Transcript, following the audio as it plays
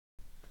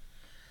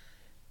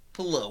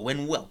Hello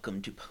and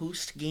welcome to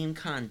Post Game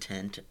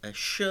Content, a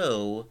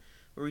show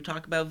where we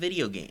talk about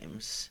video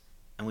games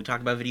and we talk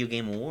about video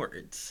game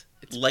awards,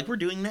 It's like we're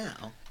doing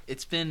now.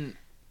 it's been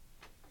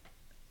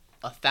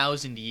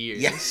 1,000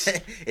 years. Yes,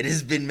 it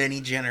has been many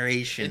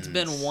generations. It's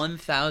been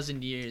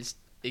 1,000 years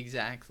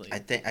exactly. I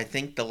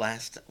think the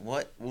last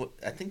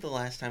the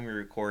last time we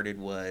recorded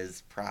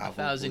was probably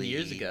 1,000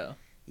 years ago.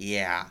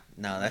 Yeah,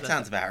 no, that Was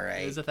sounds about It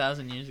right. was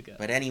 1,000 years ago.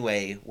 But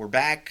anyway, we're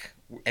back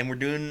and we're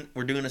doing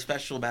a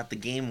special about the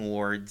Game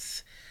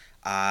Awards,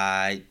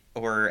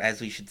 or as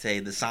we should say,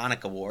 the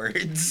Sonic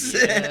Awards.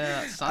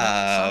 Yeah, Sonic,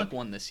 Uh, Sonic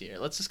won this year.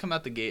 Let's just come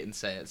out the gate and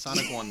say it.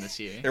 Sonic won this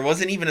year. There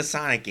wasn't even a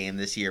Sonic game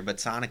this year, but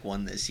Sonic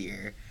won this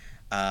year.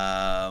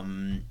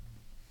 Um,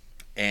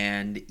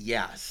 and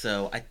yeah,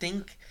 so I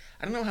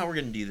don't know how we're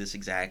gonna do this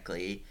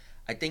exactly.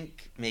 I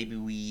think maybe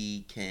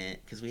we can,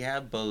 because we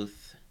have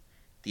both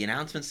the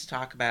announcements to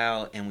talk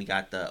about and we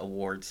got the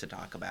awards to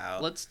talk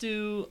about. Let's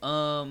do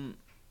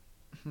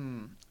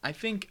I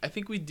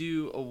think we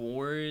do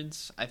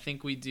awards. I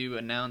think we do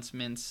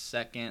announcements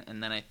second,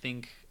 and then I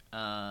think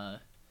I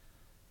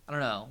don't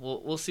know.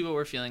 We'll see what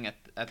we're feeling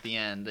at the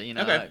end.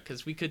 Okay.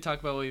 Because we could talk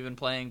about what we've been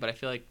playing, but I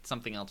feel like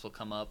something else will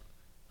come up.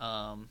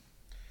 All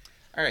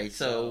right,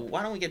 so So-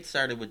 why don't we get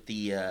started with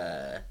the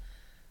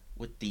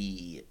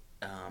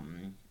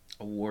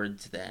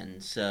awards then?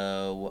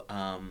 So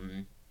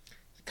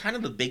kind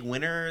of the big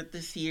winner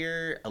this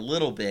year, a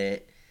little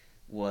bit,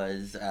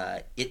 was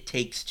It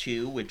Takes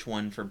Two, which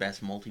won for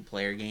best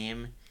multiplayer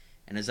game,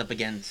 and is up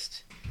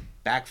against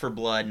Back for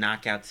Blood,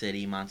 Knockout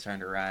City, Monster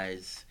Hunter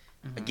Rise,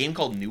 a Mhm. game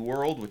called New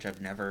World, which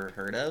I've never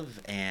heard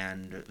of,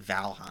 and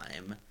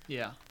Valheim.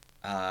 Yeah.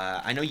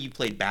 I know you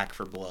played Back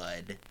for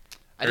Blood.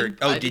 I Or- didn't,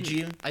 oh, I did didn't-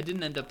 you? I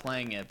didn't end up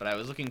playing it, but I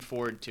was looking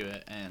forward to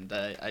it, and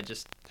I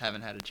just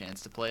haven't had a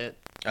chance to play it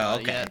Oh,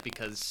 okay. yet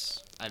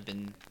because I've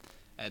been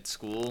at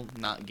school,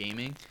 not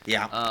gaming.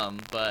 Yeah.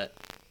 But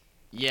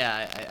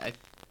yeah,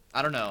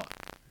 I don't know.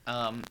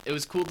 It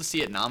was cool to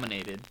see it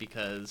nominated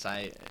because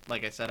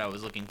like I said, I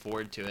was looking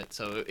forward to it.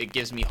 So it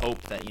gives me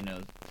hope that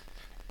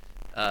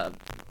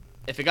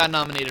if it got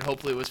nominated,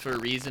 hopefully it was for a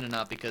reason and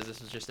not because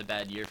this was just a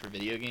bad year for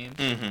video games.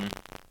 Mm-hmm.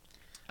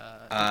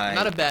 Uh,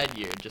 Not a bad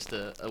year, just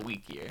a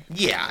weak year.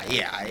 Yeah,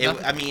 yeah.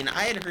 Nothing- I mean,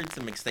 I had heard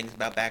some mixed things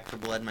about Back for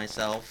Blood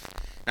myself.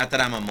 Not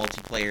that I'm a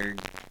multiplayer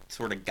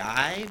sort of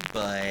guy,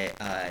 but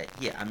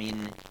yeah. I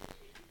mean,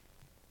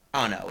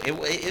 I don't know.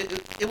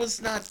 It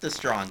was not the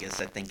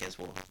strongest. I think as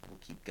we'll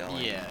keep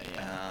going. Yeah,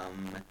 yeah.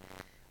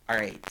 All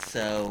right.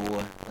 So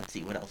let's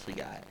see what else we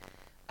got.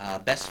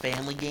 Best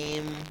family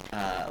game.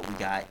 We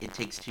got It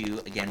Takes Two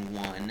again.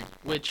 Won.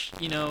 Which,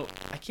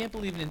 I can't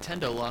believe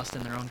Nintendo lost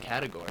in their own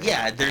category.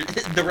 Yeah,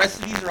 the rest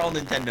of these are all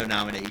Nintendo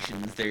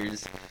nominations.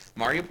 There's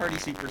Mario Party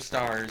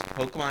Superstars,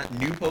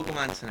 New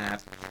Pokemon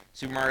Snap,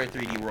 Super Mario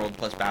 3D World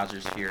plus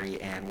Bowser's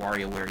Fury, and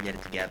WarioWare Get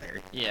It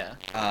Together. Yeah.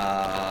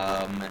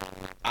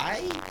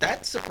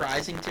 That's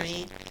surprising to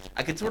me.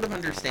 I could sort of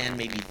understand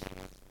maybe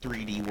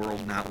 3D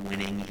World not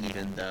winning,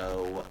 even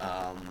though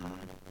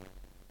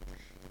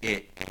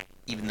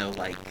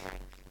like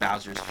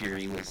Bowser's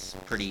Fury was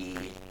pretty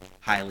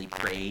highly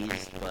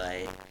praised,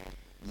 but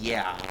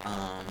yeah.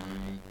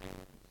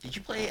 Did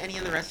you play any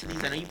of the rest of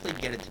these? I know you played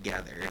Get It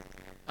Together.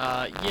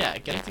 Yeah,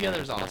 Get It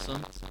Together is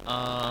awesome.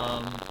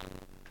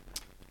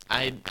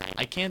 I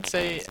can't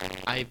say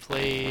I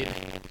played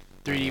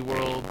 3D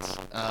World,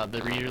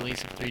 the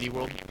re-release of 3D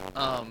World.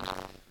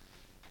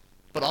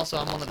 But also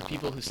I'm one of the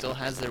people who still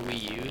has their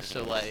Wii U,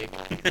 so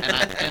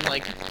and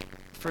like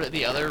for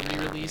the other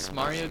re-release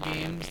Mario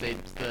games,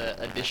 the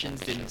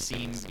additions didn't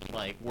seem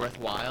like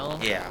worthwhile.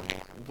 Yeah.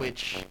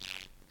 Which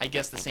I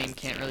guess the same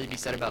can't really be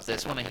said about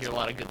this one. I hear a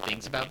lot of good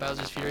things about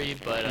Bowser's Fury,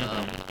 but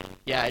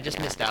yeah, I just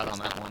missed out on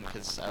that one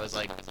because I was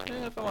like,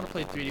 if I want to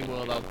play 3D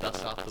World, I'll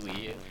dust off the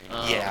Wii U.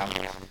 Yeah.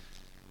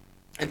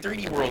 And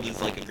 3D World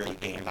is like a great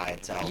game by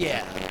itself.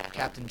 Yeah,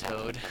 Captain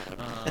Toad.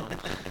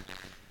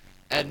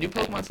 And New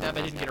Pokemon Snap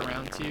I didn't get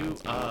around to,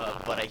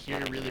 but I hear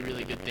really,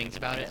 really good things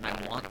about it, and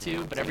I want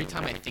to, but every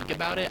time I think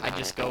about it, I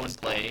just go and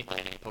play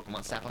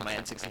Pokemon Snap on my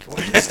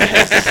N64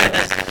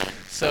 instead.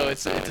 So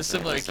it's a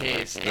similar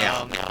case.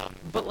 Yeah.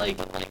 But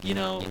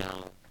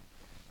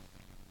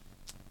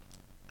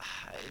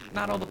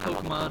not all the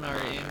Pokemon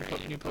are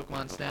in New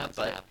Pokemon Snap,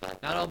 but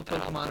not all the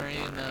Pokemon are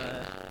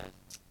in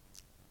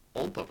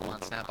old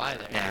Pokemon Snap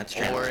either. Yeah, that's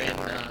true. Or in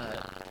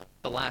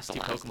the last two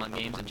Pokemon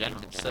games in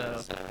general.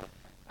 So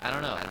I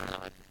don't know.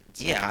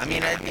 Yeah, I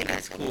mean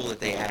it's cool that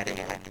they added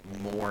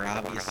more,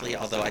 obviously.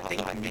 Although I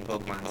think New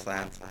Pokemon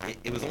Slap,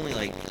 it was only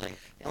like they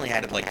only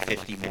added like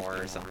 50 more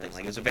or something.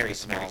 Like it was a very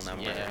small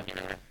number. Yeah.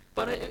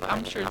 But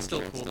I'm sure it's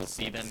still cool to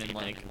see them in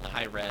like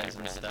high res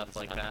and stuff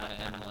like that,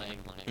 and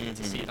like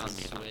to see it on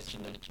Switch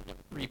and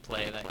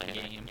replay that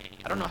game.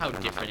 I don't know how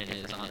different it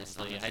is,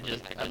 honestly.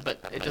 But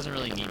it doesn't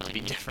really need to be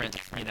different,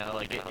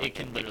 Like it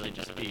can literally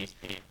just be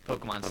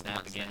Pokemon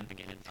Snap again.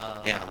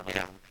 Yeah,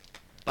 yeah.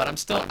 But I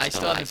still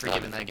haven't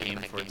forgiven that game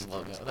for its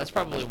logo. That's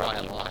probably why I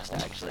lost,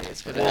 actually.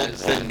 It's because Well, it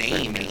has the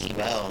name as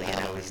well,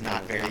 is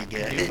not very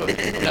good.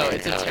 no,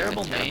 it's a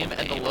terrible name,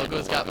 and the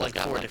logo's got like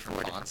 4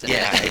 different fonts.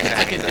 Yeah, It's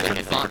like a different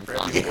exactly. font for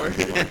every word.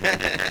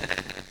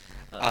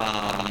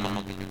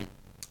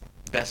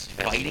 Best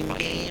fighting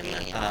game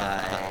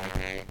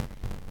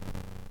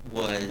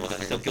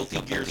was so Guilty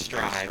Gear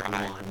Strive 1,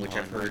 which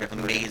I've heard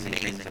amazing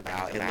things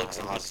about. It looks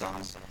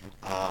awesome.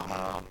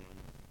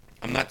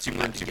 I'm not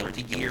super into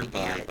Guilty Gear,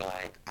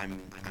 but I'm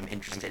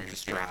interested in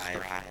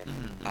Strive.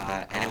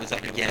 And it was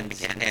up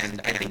against, and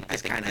I think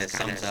this kind of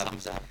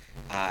sums up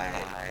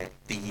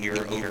the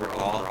year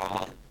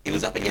overall. It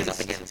was up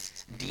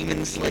against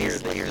Demon Slayer: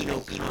 The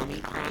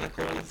Hinokami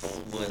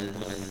Chronicles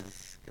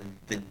was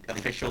the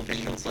official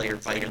Demon Slayer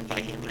fighting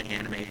game,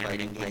 anime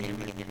fighting game.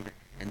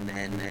 And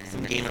then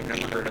some game I've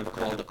never heard of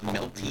called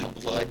Melty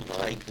Blood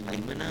like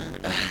Lumina.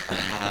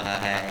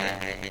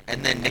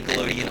 And then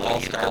Nickelodeon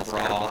All-Star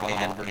Brawl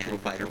and Virtual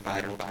Fighter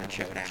 5 Ultimate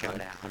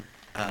Showdown.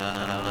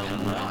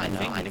 I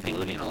think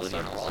Nickelodeon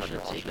All-Star Brawl should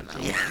have taken that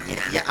one.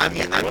 Yeah. I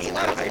mean, a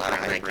lot of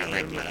hype around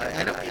that game.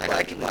 I know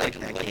people like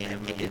that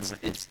game. It's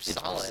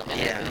solid.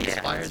 Yeah,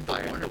 Inspired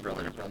by Warner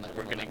Brothers.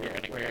 We're gonna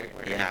get where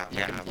you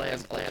can play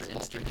as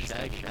Instant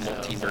Shag.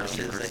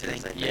 Multiverses, I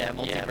think. Yeah,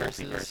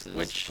 Multiverses.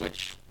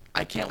 Which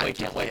I can't wait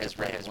as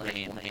Red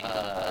Lane,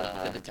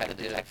 the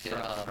detective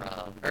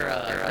from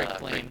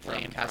Frank Lane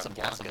from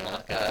Casablanca.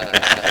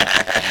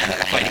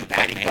 Fighting.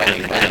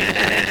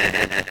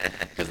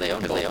 Because they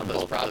own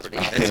both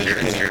properties. That's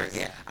true.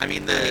 Yeah. I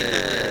mean,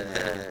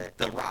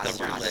 the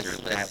roster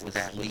list that was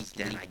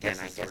leaked in, I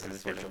guess, is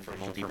sort of for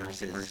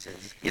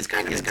Multiverses is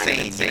kind of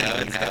insane.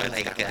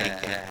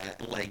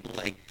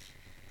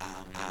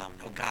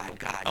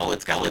 Oh,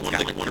 it's got one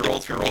of the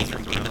girls from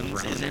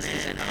Demons is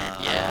in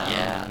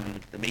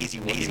it. The Maisie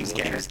Williams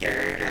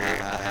Scared.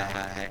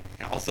 And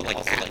also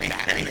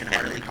Batman and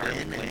Harley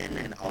Quinn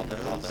and all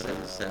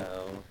those.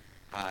 So,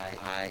 all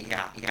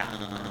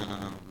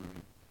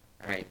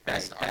right,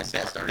 best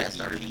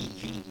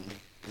RPG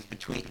is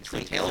between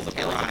Tales of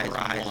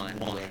Arise 1,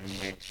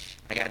 which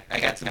I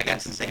got some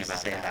things to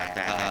say about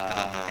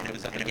that. And it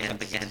was up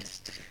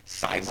against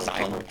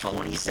Cyberpunk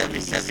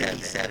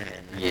 2077.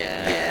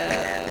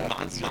 Yeah.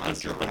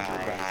 Monster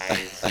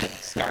Rise,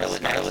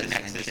 Scarlet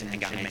Nexus, and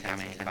Megami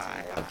Tensei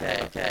 5.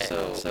 Okay.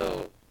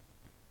 So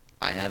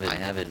I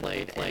haven't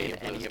played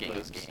any of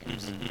those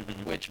games,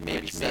 which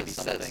maybe says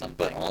something.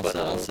 But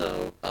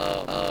also,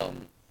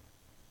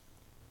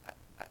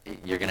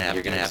 you're gonna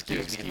have to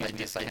excuse me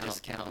if I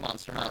discount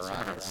Monster Hunter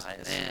Rise.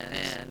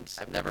 And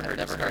I've never heard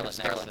of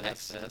Scarlet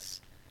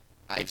Nexus.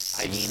 I've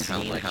seen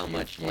how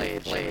much you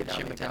played Shin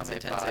Megami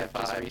Tensei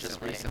 5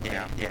 just recently.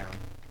 Yeah.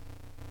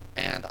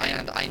 And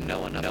I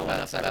know enough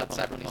about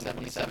Cyberpunk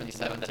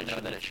 2077 to know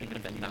that it shouldn't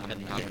have been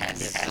nominated.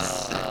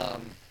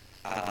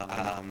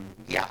 I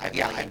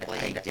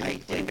played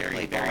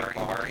very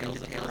far into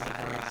Tales of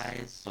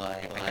Arise,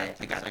 but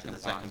I got to the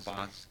second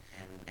boss,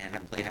 and I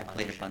played a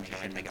bunch of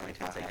Shin Megami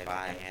Tensei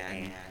 5,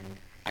 and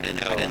I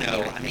don't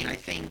know. I mean, I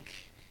think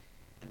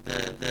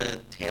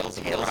the Tales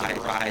of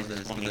Arise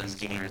is one of those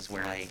games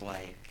where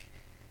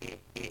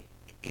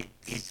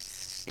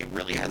it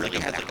really has like a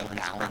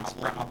balance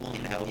problem,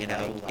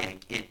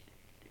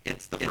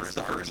 it's the first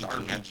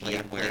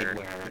RPG where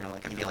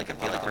I feel like a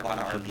lot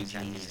of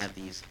RPGs have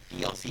these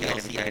DLC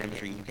items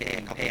where you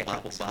pay a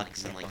couple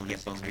bucks and you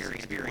get bonus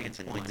experience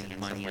and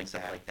money and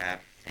stuff like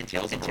that. And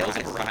Tales of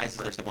Arise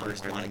is the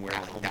first one where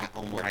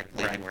where I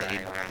played where I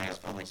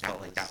felt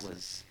like that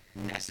was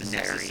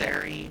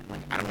necessary.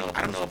 I don't know if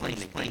I'm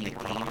playing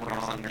wrong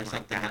or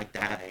something like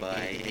that, but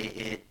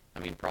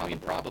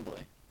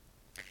Probably.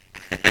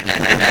 It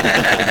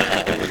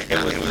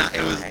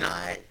was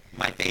not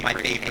my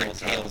favorite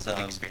Tales of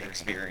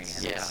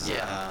experience.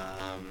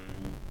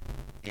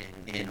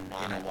 In a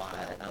while,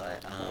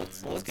 but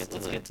let's get to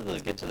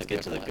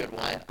the good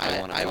one.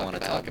 I want to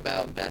talk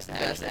about best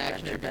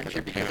action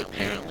adventure because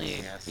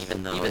apparently,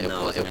 even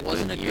though it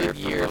wasn't a good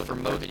year for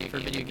video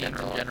games in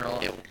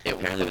general,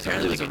 it was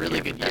a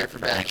really good year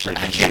for action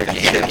adventure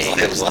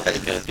games.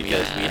 Because we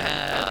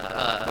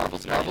had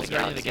Marvel's Guardians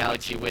of the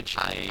Galaxy, which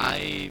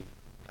I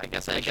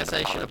guess I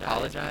should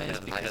apologize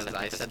because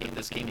I said that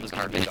this game was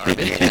garbage.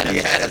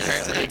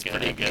 Apparently it's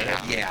pretty good.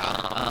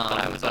 But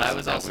I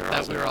was also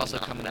that we were also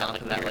coming down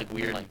to that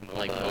weird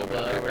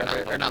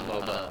MOBA or not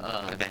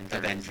MOBA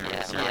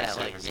Avengers.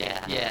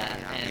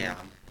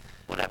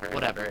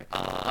 Whatever.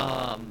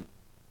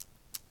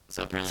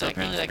 So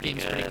apparently that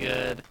game's pretty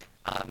good.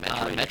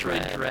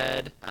 Metroid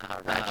Dread,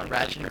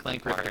 Ratchet and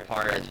Clank Rift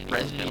Apart,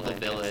 Resident Evil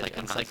Village,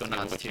 and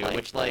Psychonauts 2,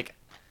 which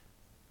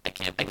I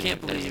can't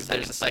believe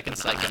there's a second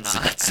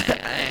Psychonauts,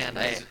 and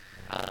these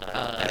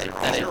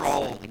are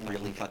all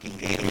really fucking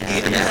games.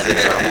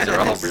 These are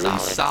all really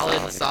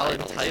solid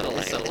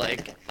titles. So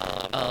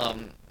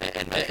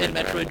and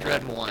Metroid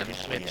Dread 1,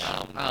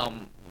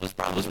 which was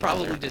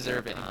probably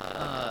deserving.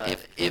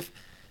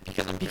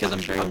 Because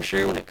I'm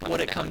sure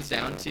what it comes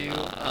down to,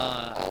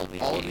 all of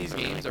these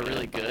games are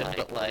really good,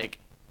 but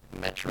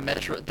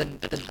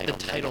the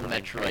title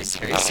Metroid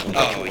carries so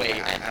much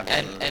weight,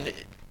 and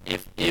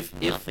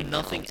if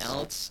nothing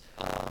else,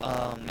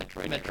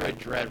 Metroid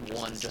Dread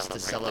 1 just to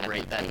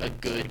celebrate that a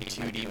good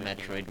 2D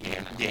Metroid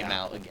game came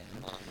out again.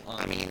 Or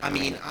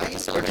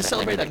to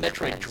celebrate that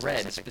Metroid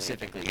Dread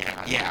specifically.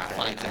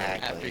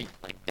 After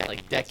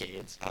like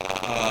decades.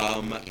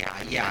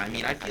 Yeah, I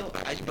mean,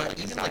 but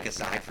even like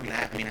aside from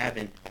that, I mean, I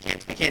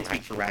can't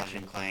speak for Ratchet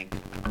and Clank,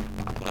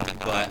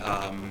 but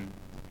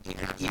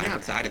even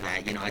outside of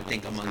that, I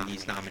think among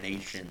these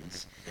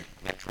nominations,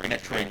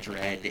 Metroid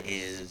Dread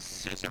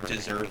is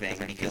deserving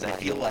because I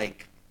feel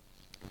like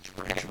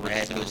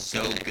Dread was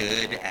so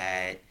good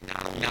at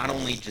not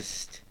only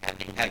just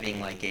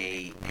having like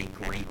a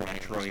great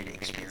Metroid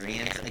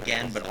experience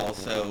again, but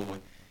also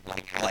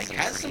like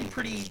has some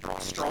pretty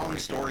strong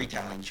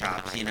storytelling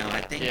chops.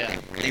 I think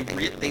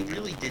they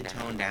really did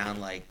tone down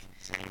like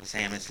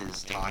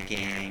Samus's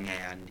talking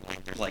and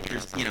like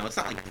there's it's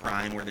not like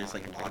Prime where there's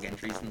like log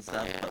entries and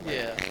stuff, but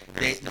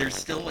there's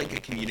still like a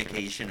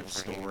communication of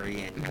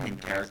story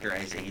and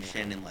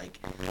characterization in like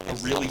a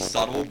really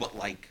subtle but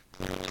like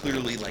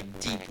clearly like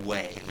deep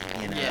way.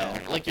 Yeah,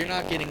 like you're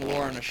not getting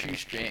lore on a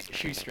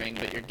shoestring,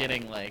 but you're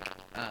getting like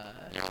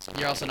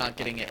you're also not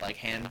getting it like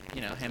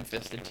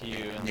ham-fisted to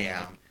you. And,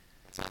 yeah.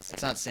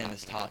 It's not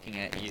Samus talking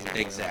at you.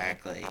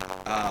 Exactly.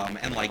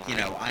 And like,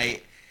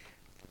 I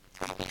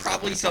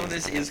probably some of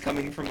this is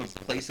coming from a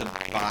place of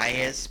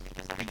bias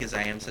because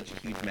I am such a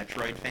huge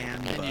Metroid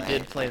fan. And you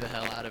did play the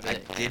hell out of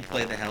it. I did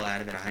play the hell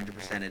out of it,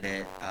 100%ed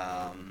it.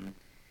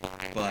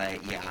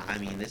 But yeah, I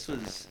mean, this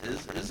was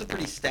a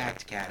pretty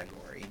stacked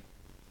category.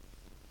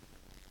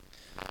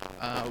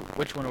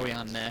 Which one are we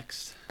on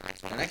next?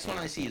 The next one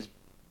I see is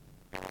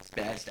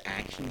Best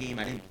Action Game.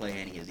 I didn't play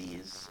any of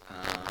these.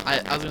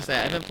 I was gonna say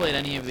I haven't played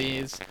any of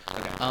these.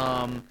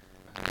 Okay.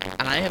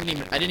 And I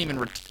didn't even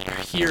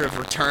hear of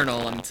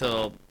Returnal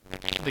until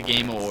the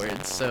Game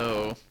Awards.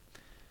 So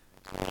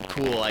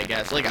cool, I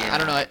guess. Like I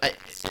don't know.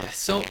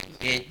 So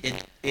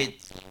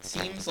it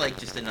seems like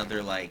just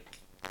another like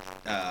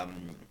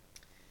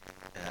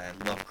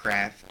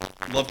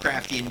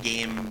Lovecraftian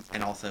game,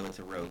 and also it's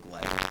a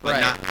roguelike.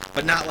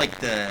 But not like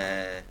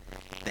the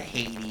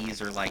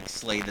Hades or like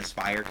Slay the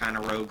Spire kind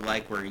of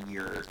roguelike where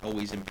you're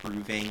always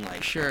improving.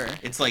 Like sure,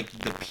 it's like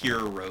the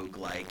pure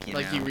roguelike.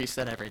 You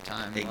reset every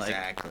time.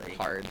 Exactly. Like,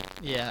 hard.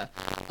 Yeah.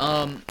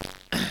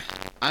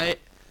 I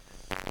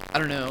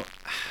don't know.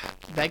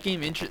 That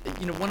game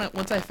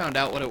once I found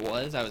out what it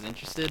was, I was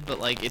interested. But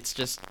like, it's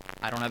just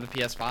I don't have a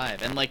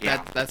PS5, and like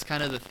that's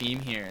kind of the theme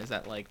here is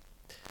that like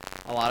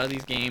a lot of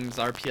these games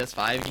are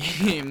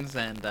PS5 games,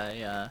 and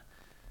I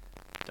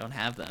don't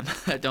have them.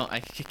 I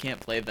can't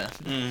play them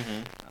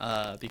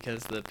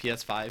because the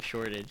PS5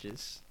 shortage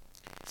is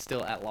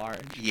still at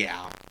large.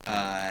 Yeah.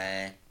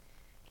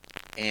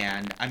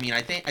 And I mean,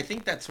 I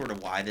think that's sort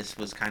of why this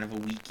was kind of a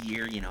weak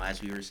year.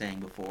 As we were saying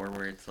before,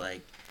 where it's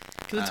like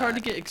because it's hard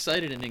to get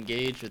excited and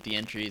engaged with the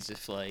entries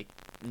if like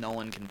no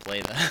one can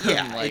play them.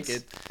 Yeah, like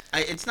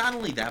it's not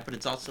only that, but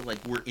it's also like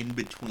we're in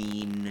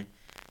between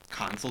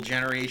console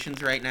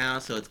generations right now,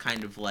 so it's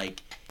kind of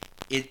like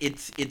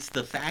it's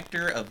the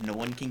factor of no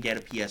one can get a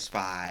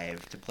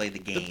PS5 to play the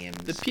games.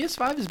 The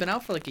PS5 has been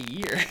out for like a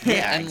year.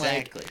 Yeah, and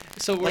exactly.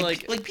 So we're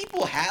like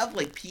people have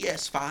like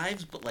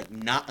PS5s, but like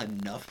not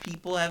enough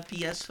people have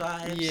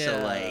PS5s. Yeah. So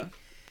like,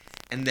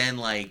 and then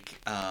like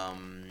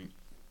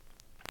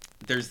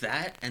there's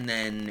that, and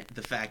then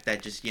the fact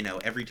that just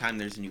every time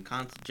there's a new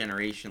console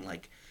generation,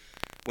 like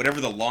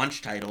whatever the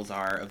launch titles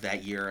are of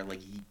that year,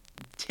 like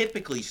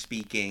typically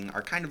speaking,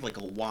 are kind of like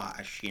a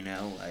wash,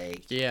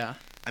 like yeah.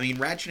 I mean,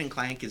 Ratchet and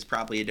Clank is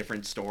probably a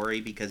different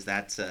story because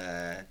that's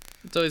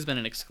it's always been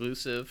an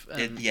exclusive.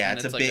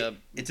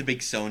 It's a big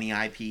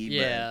Sony IP.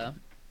 Yeah.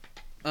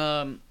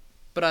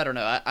 But I don't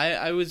know.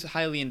 I was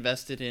highly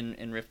invested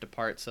in Rift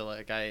Apart, so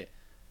like I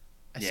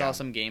saw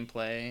some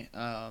gameplay.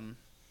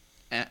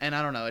 And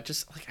I don't know. It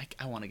just like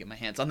I want to get my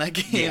hands on that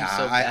game. Yeah,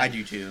 so bad. I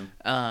do too.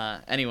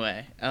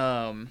 Anyway,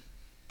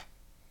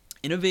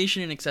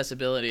 innovation and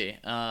accessibility.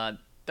 That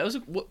was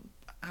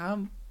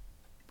I'm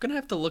gonna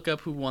have to look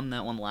up who won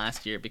that one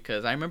last year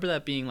because I remember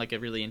that being like a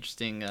really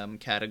interesting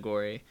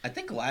category. I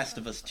think Last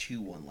of Us 2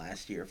 won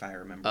last year, if I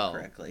remember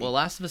correctly. Well,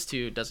 Last of Us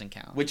 2 doesn't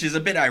count, which is a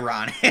bit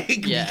ironic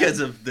because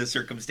of the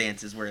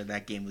circumstances where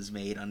that game was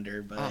made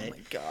under. But oh my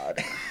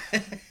god,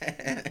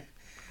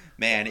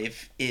 man,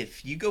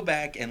 if you go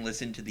back and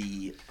listen to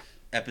the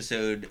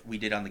episode we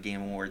did on the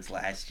Game Awards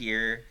last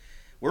year,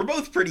 we're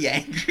both pretty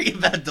angry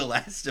about The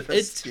Last of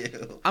Us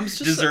 2. I'm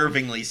just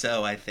deservingly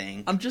so, I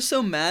think. I'm just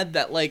so mad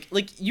that like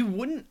you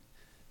wouldn't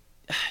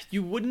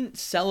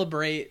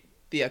celebrate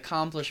the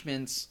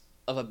accomplishments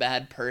of a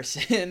bad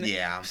person.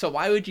 Yeah. So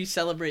why would you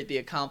celebrate the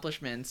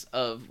accomplishments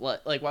of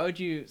like why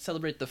would you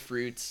celebrate the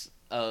fruits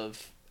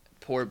of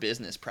poor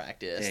business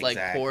practice? Exactly.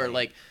 Like poor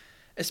like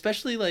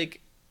especially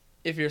like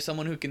if you're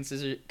someone who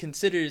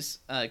considers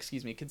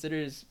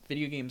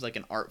video games like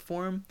an art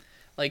form,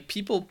 like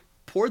people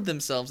poured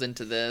themselves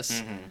into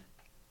this,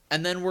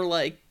 and then we're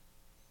like,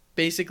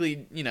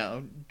 basically,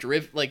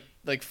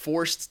 like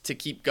forced to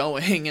keep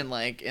going and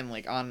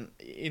on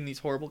in these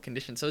horrible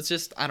conditions. So it's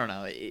just, I don't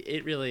know.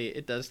 It really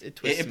it twists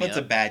It me puts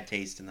a up. bad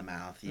taste in the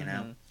mouth, you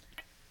know.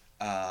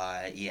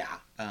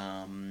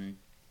 Mhm.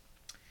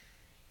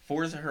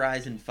 Forza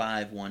Horizon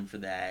 5 won for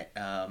that.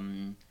 I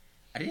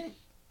didn't.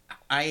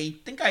 I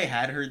think I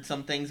had heard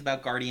some things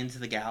about Guardians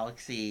of the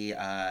Galaxy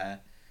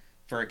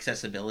for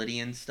accessibility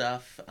and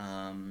stuff.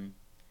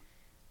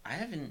 I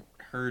haven't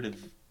heard of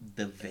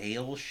the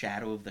Veil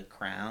Shadow of the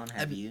Crown.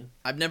 Have you?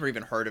 I've never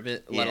even heard of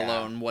it, let Yeah.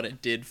 alone what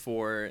it did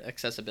for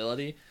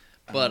accessibility.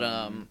 But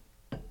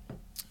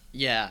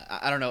yeah,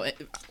 I don't know.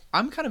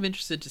 I'm kind of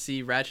interested to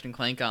see Ratchet and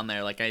Clank on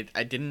there. Like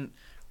I didn't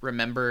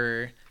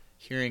remember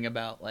hearing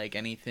about like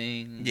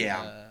anything.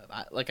 Yeah.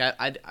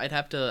 I'd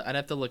have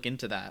to look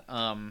into that.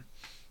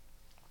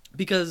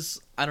 Because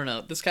I don't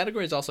know. This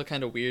category is also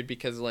kind of weird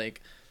because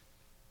like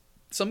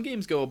some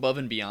games go above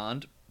and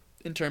beyond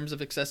in terms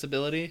of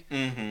accessibility,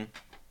 Mm-hmm.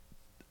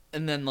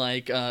 and then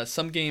like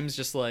some games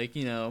just like,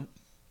 you know,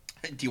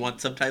 Do you want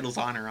subtitles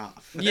on or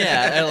off?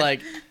 yeah,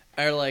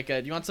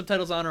 do you want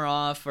subtitles on or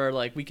off, or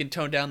like we can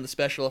tone down the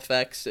special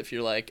effects if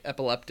you're like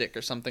epileptic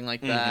or something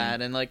like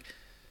that, and like,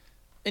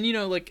 and you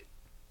know, like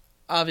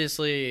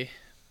obviously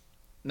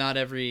not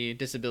every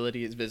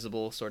disability is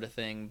visible, sort of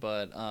thing,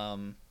 but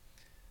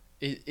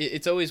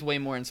it's always way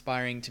more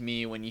inspiring to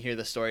me when you hear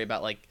the story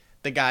about like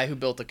the guy who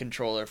built a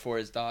controller for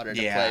his daughter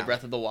to play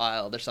Breath of the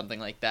Wild or something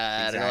like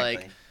that,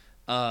 Exactly.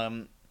 or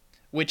like,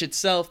 which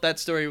itself, that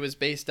story was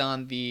based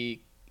on the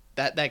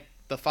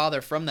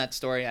father from that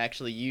story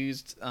actually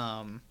used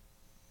an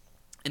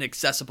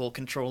accessible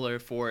controller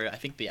for, I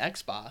think, the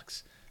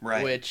Xbox,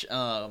 Right. which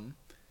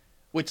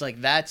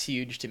like that's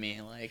huge to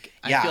me. Like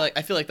Yeah.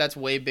 I feel like that's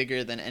way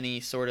bigger than any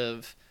sort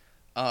of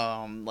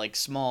like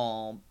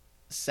small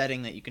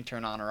setting that you can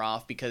turn on or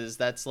off, because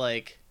that's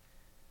like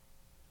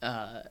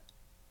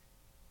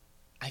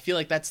I feel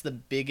like that's the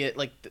biggest,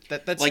 like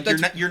that's Like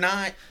that's, you're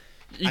not.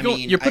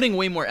 you're putting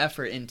way more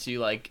effort into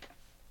like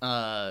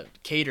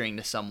catering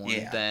to someone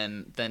Yeah.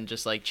 than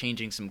just like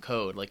changing some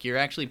code. Like you're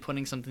actually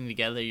putting something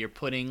together. You're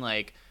putting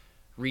like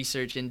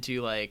research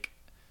into like,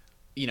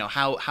 you know,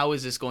 how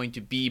is this going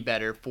to be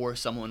better for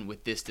someone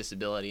with this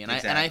disability? And I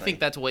Exactly. think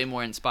that's way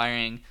more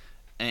inspiring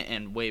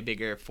and way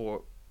bigger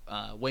for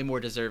way more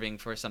deserving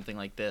for something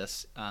like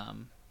this.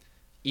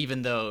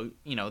 Even though,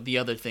 you know, the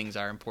other things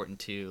are important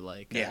too,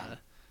 like Yeah.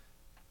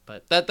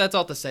 but that's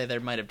all to say there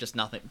might have just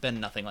been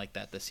nothing like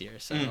that this year.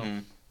 So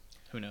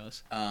who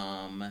knows?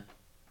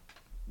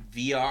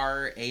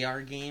 VR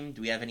AR game.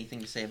 Do we have anything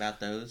to say about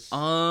those?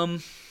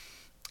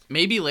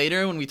 Maybe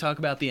later when we talk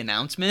about the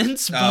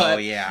announcements. Oh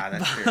But, yeah,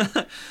 that's true.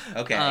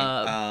 Okay.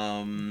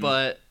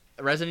 but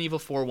Resident Evil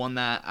 4 won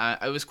that.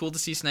 It was cool to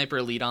see Sniper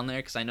Elite on there,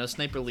 because I know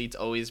Sniper Elite's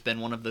always been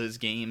one of those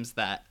games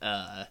that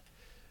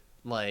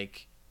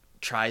like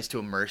tries to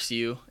immerse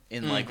you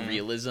in like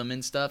realism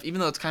and stuff. Even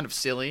though it's kind of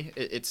silly,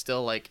 it's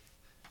still like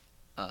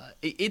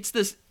it's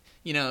this,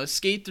 you know,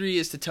 Skate 3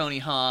 is to Tony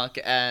Hawk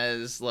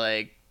as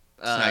like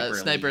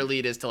Sniper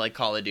Elite is to like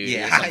Call of Duty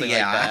or something like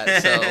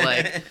that. So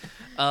like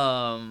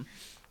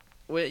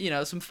you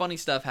know, some funny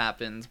stuff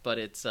happens, but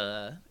it's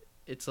a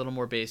little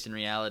more based in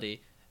reality.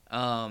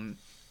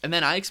 And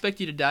then I Expect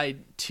You to Die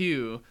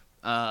 2,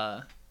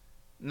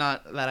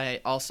 not that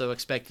I also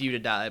expect you to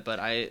die, but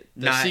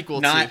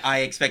sequel to I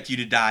Expect You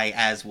to Die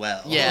as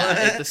well.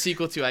 yeah, the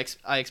sequel to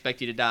I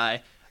Expect You to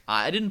Die.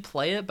 I didn't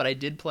play it, but I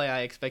did play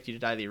I Expect You to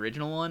Die, the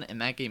original one,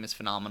 and that game is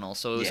phenomenal.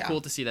 So it was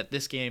cool to see that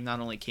this game not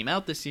only came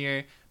out this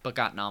year, but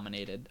got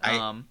nominated.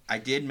 I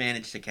did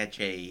manage to catch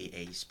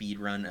a speed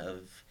run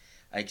of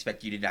I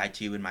Expect You to Die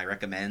 2 in my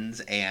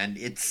recommends, and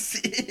it's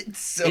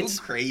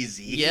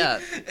crazy. Yeah.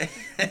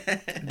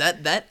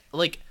 that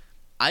like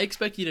I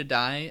Expect You to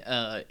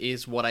Die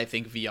is what I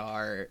think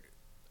VR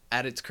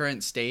at its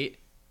current state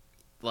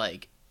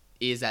like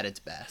is at its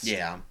best.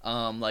 Yeah.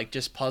 Like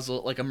just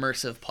puzzle, like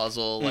immersive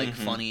puzzle, like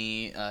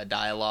funny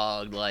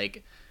dialogue,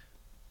 like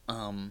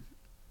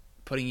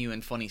putting you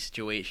in funny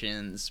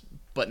situations,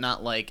 but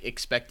not like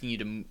expecting you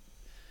to.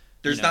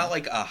 There's you know, not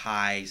like a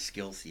high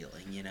skill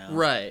ceiling, you know.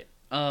 right.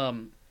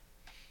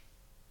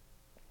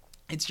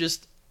 It's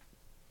just,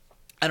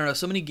 I don't know,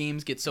 so many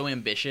games get so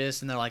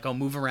ambitious and they're like, oh,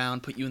 move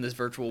around, put you in this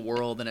virtual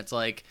world, and it's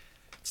like,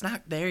 it's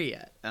not there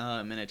yet.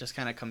 And it just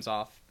kind of comes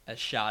off as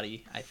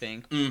shoddy, I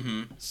think.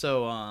 Mm-hmm.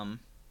 So,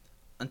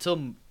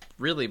 until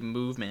really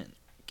movement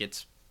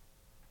gets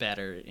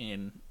better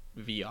in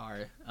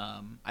VR,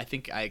 I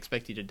think I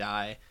Expect You to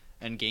Die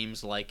and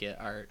games like it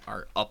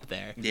are up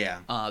there. Yeah.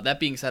 That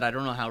being said, I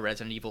don't know how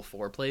Resident Evil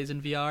 4 plays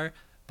in VR,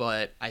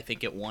 but I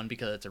think it won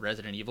because it's a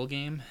Resident Evil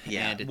game.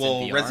 Yeah. And it's well,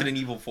 in VR. Resident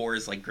Evil 4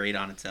 is like great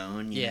on its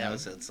own, you Yeah. know,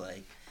 so it's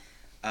like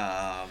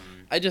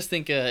I just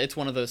think it's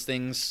one of those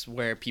things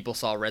where people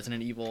saw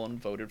Resident Evil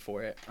and voted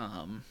for it.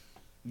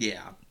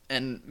 yeah.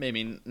 And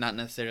maybe not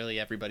necessarily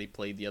everybody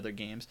played the other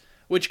games,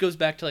 which goes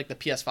back to like the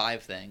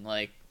PS5 thing.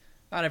 Like,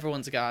 not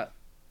everyone's got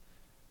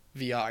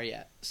VR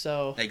yet,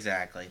 so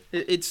Exactly.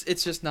 it's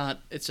just not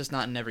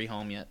in every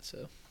home yet.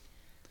 So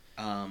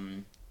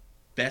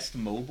Best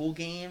mobile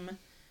game.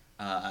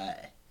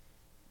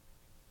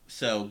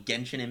 So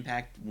Genshin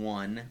Impact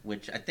won,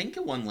 which I think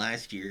it won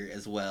last year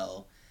as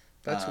well.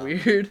 That's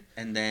weird.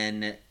 And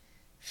then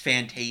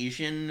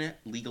Fantasian,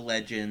 League of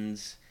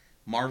Legends,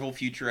 Marvel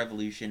Future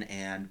Revolution,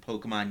 and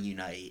Pokemon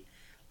Unite.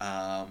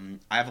 I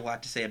have a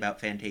lot to say about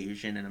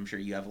Fantasian, and I'm sure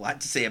you have a lot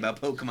to say about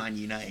Pokemon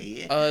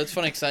Unite. It's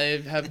funny because I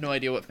have no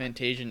idea what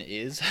Fantasian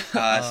is.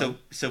 So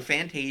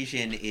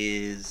Fantasian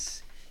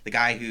is the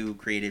guy who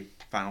created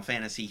Final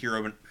Fantasy,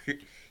 Hironobu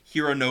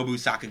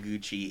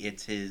Sakaguchi.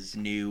 It's his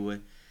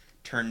new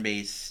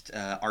turn-based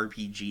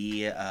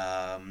RPG,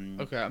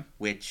 Okay.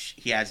 which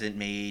he hasn't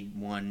made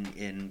one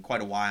in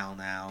quite a while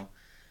now.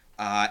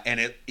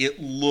 And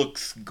it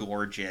looks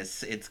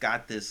gorgeous. It's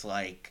got this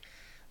like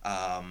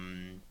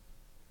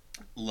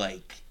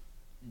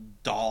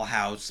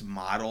dollhouse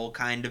model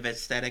kind of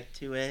aesthetic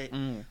to it.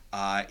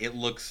 It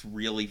looks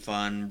really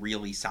fun,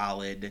 really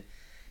solid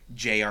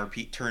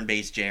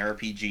turn-based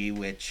JRPG,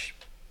 which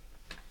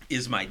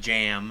is my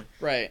jam.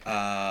 Right.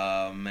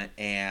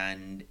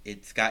 And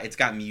it's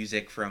got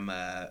music from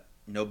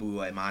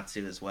Nobuo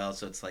Uematsu as well,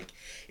 so it's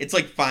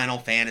like Final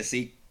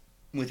Fantasy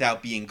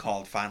without being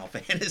called Final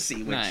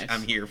Fantasy, which Nice.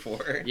 I'm here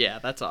for. Yeah,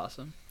 that's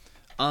awesome.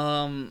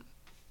 I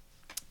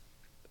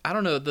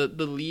don't know, the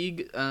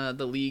league I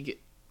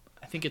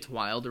think it's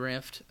Wild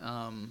Rift,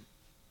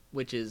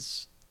 which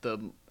is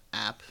the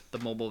app, the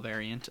mobile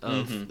variant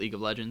of League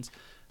of Legends.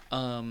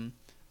 I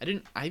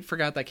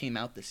forgot that came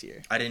out this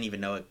year. I didn't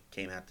even know it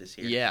came out this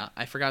year. Yeah,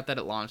 I forgot that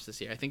it launched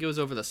this year. I think it was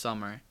over the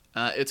summer.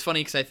 It's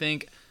funny because I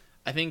think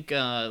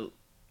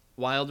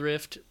Wild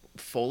Rift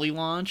fully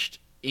launched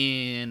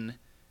in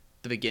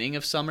the beginning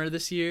of summer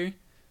this year.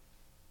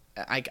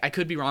 I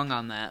could be wrong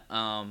on that,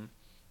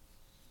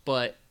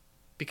 but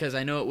because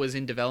I know it was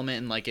in development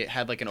and like it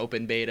had like an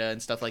open beta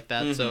and stuff like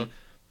that, so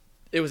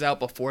it was out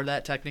before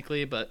that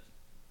technically. But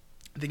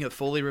I think it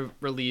fully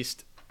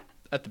released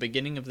at the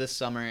beginning of this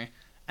summer,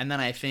 and then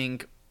I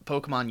think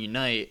Pokemon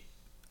Unite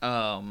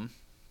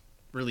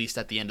released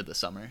at the end of the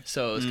summer.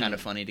 So it was kind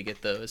of funny to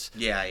get those.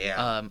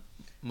 Yeah.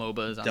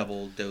 MOBAs.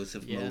 Double dose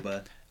of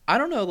MOBA. I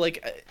don't know,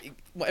 like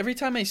every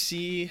time I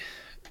see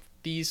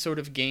these sort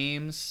of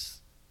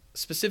games,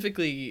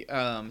 specifically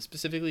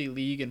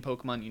League and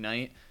Pokemon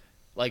Unite,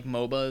 like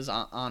MOBAs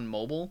on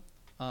mobile,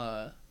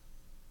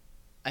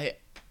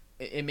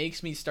 it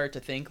makes me start to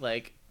think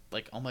like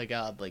oh my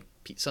god, like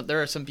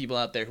there are some people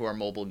out there who are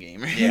mobile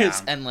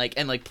gamers and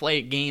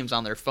play games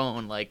on their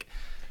phone,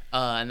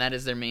 and that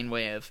is their main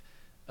way of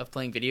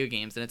playing video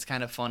games, and it's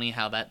kind of funny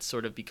how that's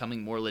sort of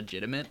becoming more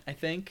legitimate, I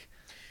think.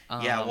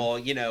 Yeah, well,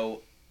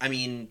 I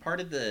mean, part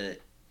of the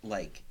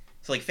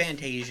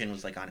Fantasian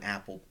was on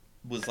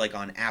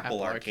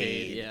Apple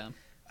Arcade, yeah.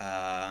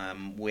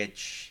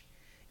 Which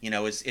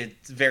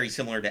it's very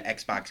similar to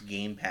Xbox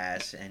Game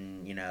Pass,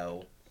 and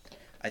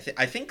I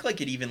think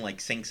it even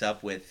syncs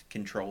up with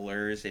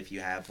controllers if you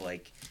have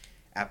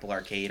Apple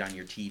Arcade on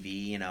your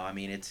TV. I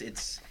mean,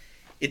 it's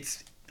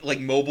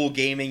mobile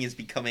gaming is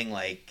becoming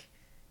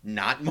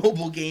not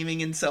mobile gaming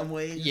in some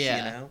ways.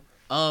 Yeah.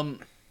 On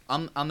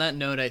that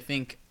note, I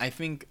think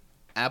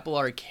Apple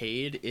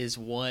Arcade is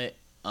what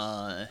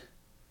all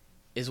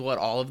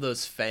of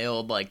those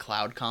failed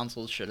cloud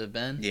consoles should have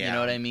been. Yeah. You know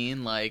what I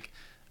mean?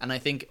 And I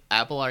think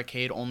Apple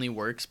Arcade only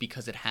works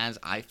because it has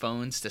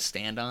iPhones to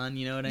stand on.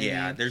 You know what I mean?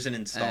 Yeah, there's an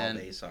install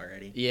base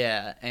already.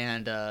 Yeah,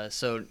 and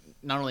so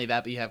not only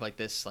that, but you have it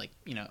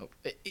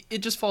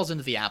just falls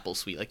into the Apple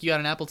suite. You got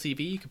an Apple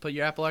TV, you can put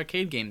your Apple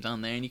Arcade games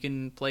on there, and you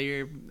can play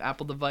your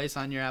Apple device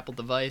on your Apple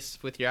device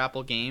with your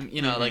Apple game.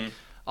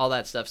 All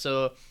that stuff.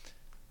 So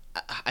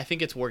I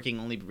think it's working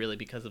only really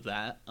because of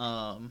that.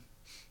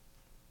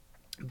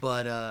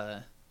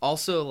 But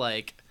also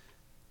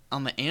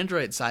on the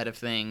Android side of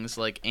things,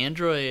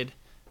 Android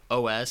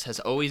OS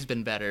has always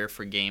been better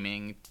for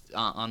gaming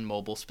on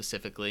mobile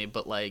specifically,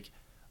 but a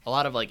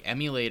lot of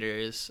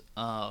emulators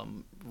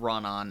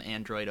run on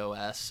Android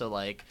OS, so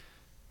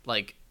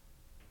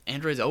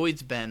Android's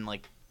always been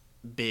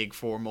big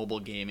for mobile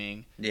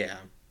gaming. Yeah.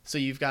 So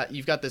you've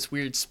got this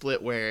weird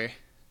split where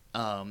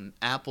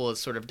Apple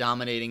is sort of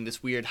dominating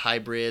this weird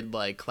hybrid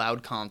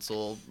cloud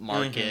console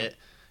market,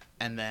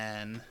 and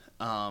then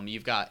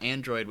you've got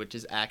Android, which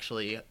is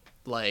actually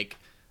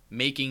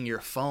making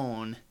your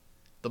phone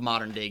the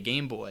modern day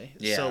Game Boy.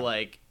 Yeah. So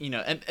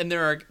and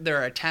there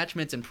are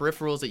attachments and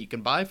peripherals that you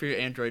can buy for your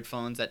Android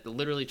phones that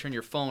literally turn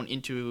your phone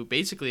into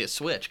basically a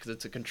Switch, because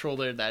it's a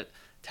controller that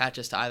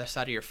attaches to either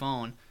side of your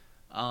phone,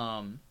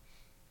 and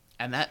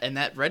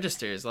that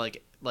registers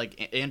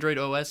Android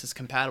OS is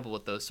compatible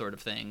with those sort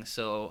of things.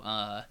 So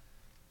I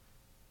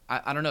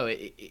don't know.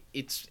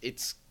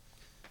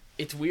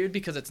 It's weird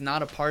because it's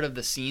not a part of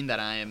the scene that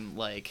I'm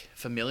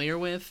familiar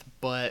with,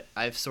 but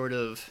I've sort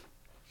of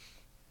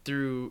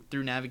through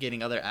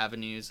navigating other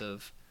avenues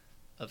of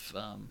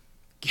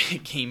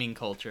gaming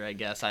culture, I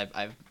guess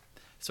I've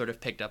sort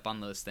of picked up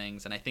on those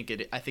things, and I think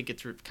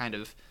it's kind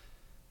of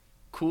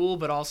cool,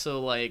 but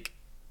also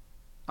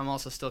I'm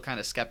also still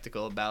kind of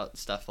skeptical about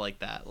stuff like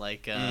that. I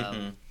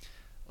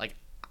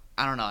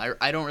don't know.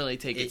 I don't really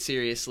take it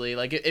seriously.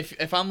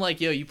 If I'm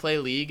yo, you play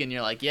League, and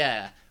you're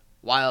yeah,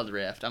 Wild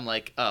Rift. I'm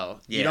like, oh,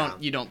 Yeah.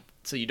 you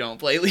don't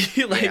play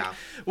League, like, Yeah.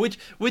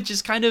 which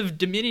is kind of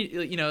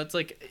diminishing. You know, it's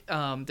like,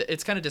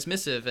 it's kind of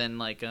dismissive and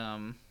like,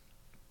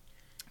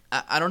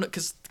 I don't know,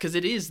 because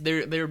it is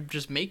they're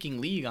just making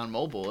League on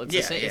mobile. It's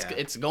the same. Yeah.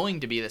 It's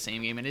going to be the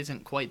same game. It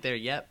isn't quite there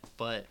yet,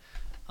 but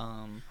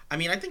I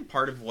mean, I think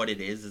part of what it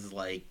is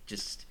like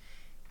just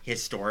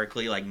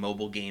historically, like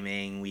mobile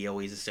gaming, we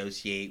always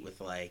associate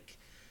with like,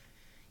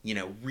 you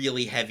know,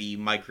 really heavy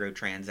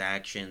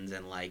microtransactions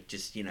and like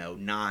just, you know,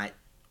 not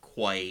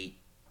quite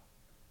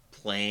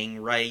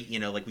playing right. You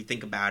know, like we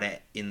think about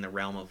it in the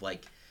realm of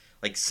like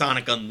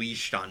Sonic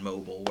Unleashed on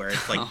mobile, where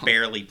it's like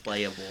barely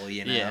playable.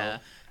 You know.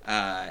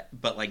 Yeah.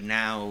 But like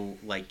now,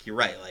 like you're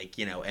right, like,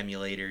 you know,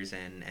 emulators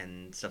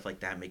and stuff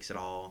like that makes it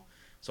all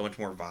so much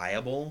more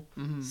viable.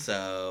 Mhm.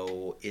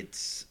 So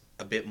it's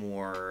a bit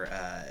more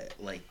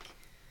like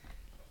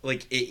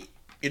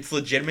it's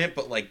legitimate,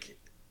 but like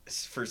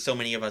for so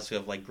many of us who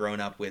have like grown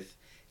up with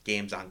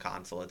games on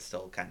console, it's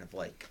still kind of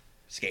like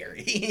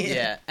scary.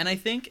 Yeah, and I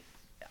think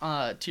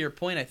to your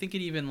point, I think it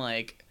even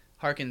like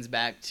harkens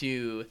back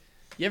to,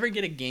 you ever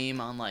get a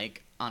game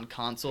on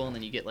console and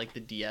then you get like the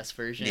DS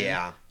version?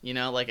 Yeah. You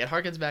know, like it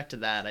harkens back to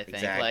that, I think.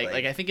 Exactly.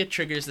 Like I think it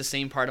triggers the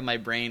same part of my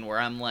brain where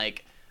I'm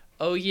like,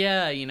 oh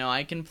yeah, you know,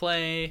 I can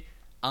play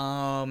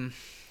I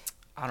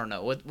don't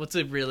know, what's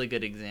a really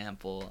good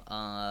example?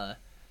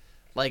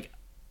 Like,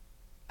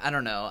 I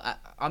don't know.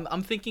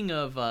 I'm thinking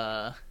of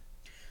I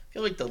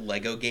feel like the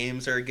Lego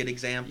games are a good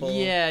example.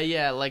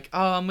 Yeah, like,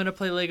 oh, I'm gonna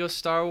play Lego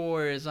Star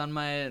Wars on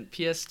my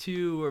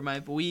PS2 or my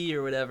Wii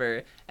or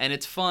whatever, and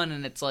it's fun,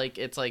 and it's like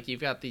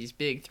you've got these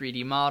big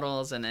 3D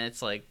models, and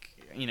it's like,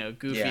 you know,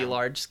 goofy, Yeah.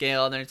 large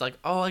scale, and then it's like,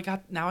 oh, I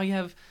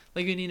have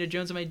Lego Indiana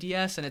Jones on my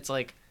DS, and it's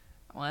like,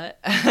 what?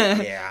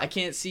 Yeah. I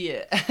can't see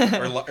it.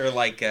 Or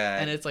like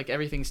and it's like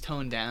everything's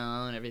toned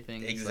down,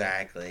 everything's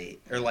exactly.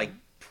 Or like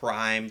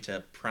Prime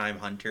to Prime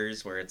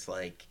Hunters, where it's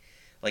like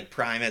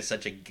Prime has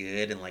such a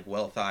good and like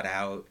well thought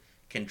out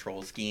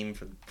control scheme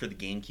for the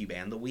GameCube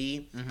and the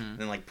Wii. Mhm. And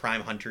then like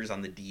Prime Hunters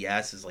on the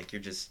DS is like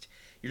you're just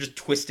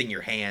twisting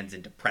your hands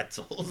into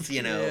pretzels,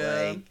 you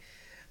know,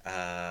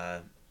 Yeah.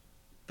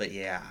 but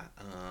yeah.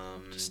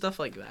 just stuff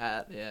like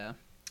that. Yeah.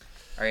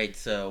 All right,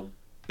 so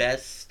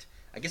best,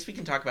 I guess we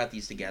can talk about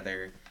these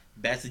together.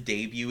 Best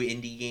debut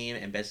indie game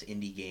and best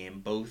indie game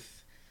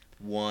both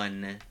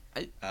won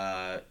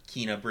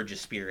Kena Bridge of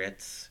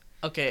Spirits.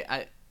 Okay,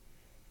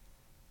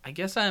 I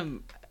guess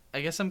I'm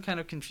kind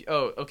of confused.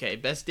 Oh, okay.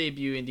 Best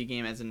debut indie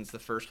game, as in it's the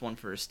first one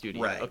for a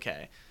studio. Right.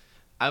 Okay.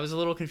 I was a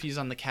little confused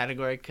on the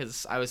category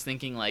because I was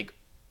thinking like,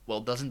 well,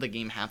 doesn't the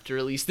game have to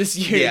release this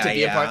year to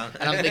be a part?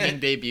 And I'm thinking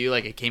debut,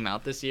 like it came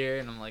out this year,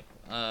 and I'm like,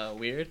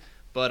 weird.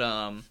 But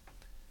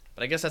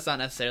I guess that's not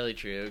necessarily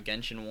true.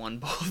 Genshin won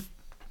both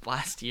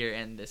last year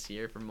and this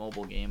year for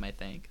mobile game, I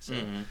think. So,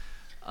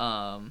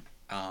 I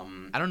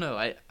don't know.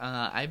 I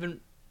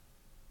haven't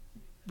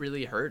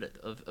really heard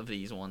of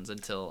these ones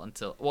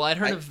until well, I'd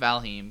heard of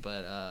Valheim,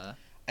 but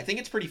I think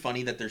it's pretty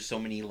funny that there's so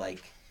many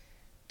like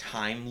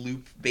time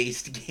loop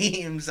based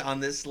games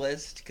on this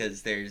list,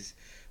 because there's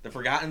the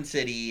Forgotten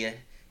City,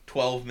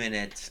 12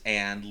 Minutes,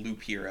 and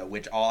Loop Hero,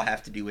 which all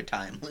have to do with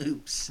time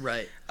loops.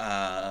 right.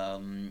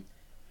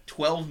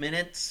 12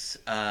 Minutes,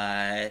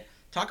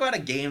 talk about a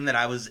game that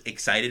I was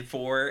excited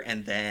for,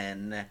 and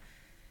then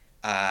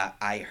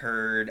I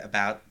heard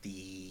about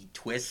the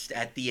twist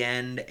at the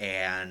end,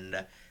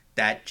 and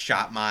that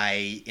shot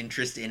my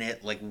interest in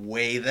it like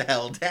way the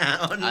hell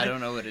down. I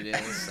don't know what it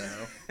is, so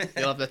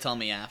you'll have to tell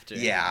me after.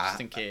 Yeah.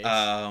 Just in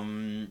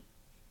case.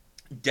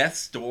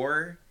 Death's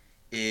Door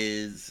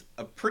is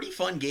a pretty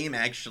fun game,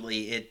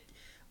 actually. It,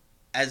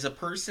 as a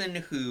person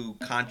who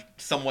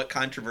somewhat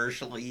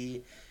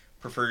controversially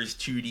prefers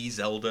 2D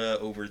Zelda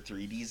over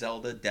 3D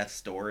Zelda,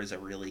 Death's Door is a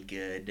really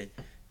good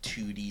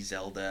 2D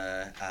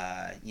Zelda,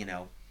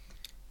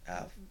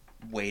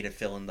 way to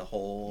fill in the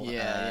hole.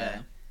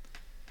 Yeah.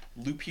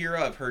 Loop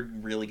Hero, I've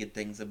heard really good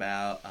things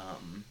about.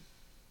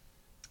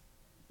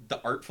 The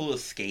Artful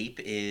Escape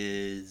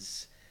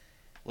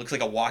looks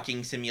like a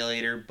walking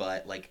simulator,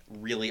 but like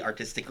really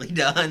artistically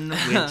done,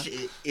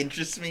 which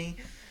interests me.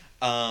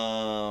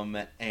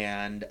 And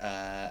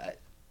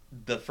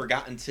the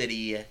Forgotten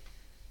City,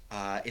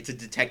 it's a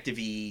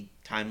detective-y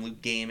time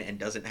loop game and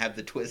doesn't have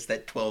the twist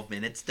that 12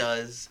 Minutes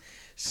does.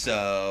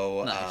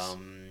 So Nice.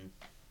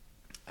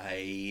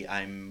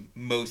 I'm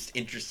most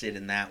interested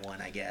in that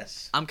one, I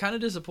guess. I'm kind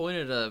of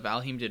disappointed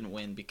Valheim didn't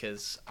win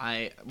because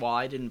I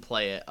didn't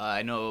play it.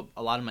 I know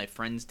a lot of my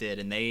friends did,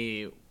 and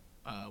they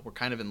were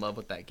kind of in love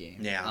with that game.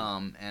 Yeah.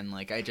 And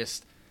like I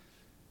just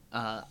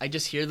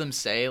hear them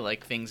say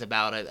like things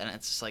about it, and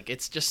it's just like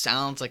it just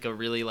sounds like a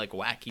really like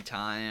wacky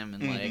time,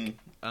 and like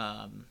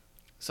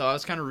so I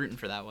was kind of rooting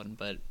for that one,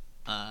 but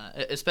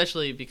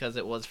especially because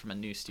it was from a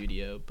new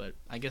studio. But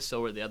I guess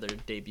so were the other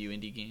debut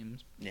indie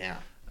games. Yeah.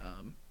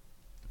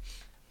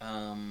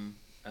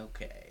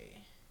 Okay.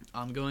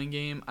 Ongoing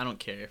game, I don't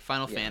care.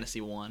 Final Fantasy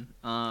won.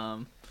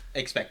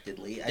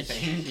 Expectedly, I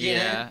think.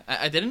 Yeah.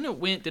 I didn't it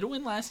win. Did it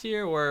win last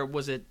year, or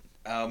was it?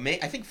 I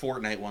think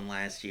Fortnite won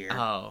last year.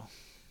 Oh,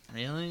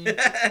 Really?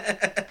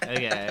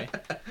 Okay.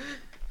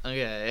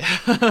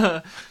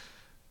 Okay.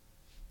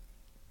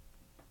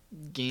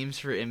 Games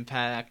for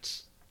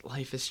Impact,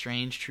 Life is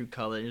Strange, True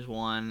Colors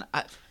 1.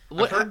 I've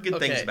heard good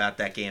things about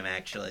that game,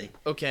 actually.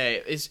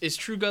 Okay, is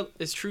True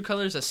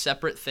Colors a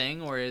separate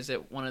thing, or is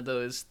it one of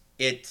those?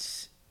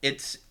 It's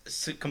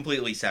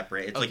completely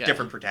separate. It's like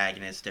different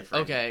protagonists,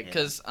 different. Okay,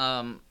 because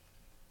I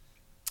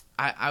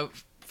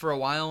for a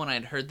while when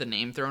I'd heard the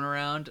name thrown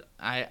around,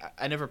 I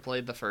never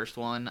played the first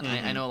one.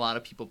 Mm-hmm. I know a lot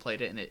of people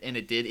played it, and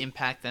it did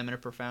impact them in a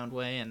profound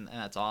way, and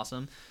that's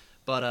awesome.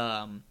 But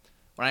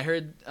when I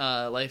heard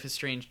Life is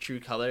Strange True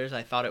Colors,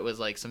 I thought it was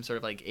like some sort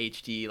of like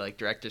HD, like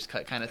director's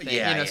cut kind of thing,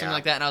 something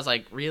like that. And I was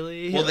like,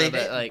 really? Well,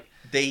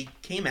 they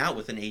came out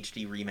with an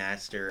HD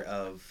remaster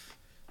of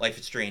Life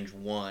is Strange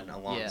 1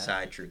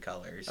 alongside True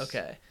Colors.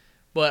 Okay,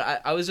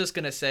 but I was just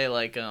gonna say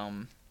like I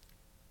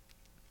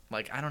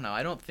don't know.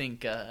 I don't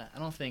think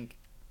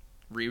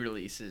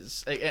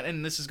re-releases,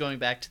 and this is going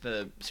back to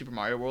the Super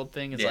Mario World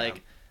thing. It's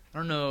like I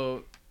don't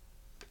know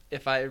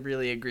if I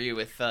really agree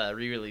with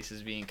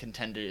re-releases being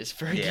contenders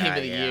for Game of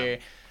the Year.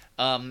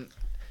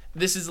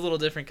 This is a little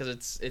different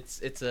because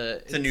it's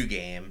a new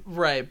game,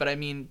 right? But I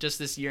mean, just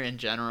this year in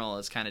general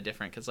is kind of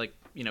different because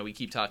we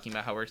keep talking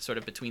about how we're sort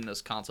of between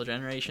those console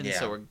generations,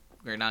 so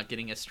we're not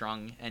getting as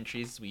strong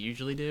entries as we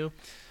usually do.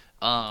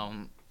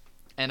 And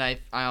I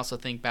also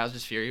think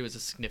Bowser's Fury was a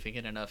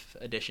significant enough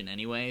addition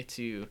anyway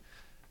to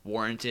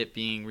warrant it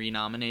being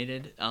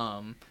renominated.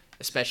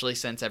 Especially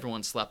since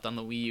everyone slept on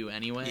the Wii U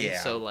anyway,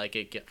 so like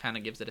it kind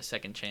of gives it a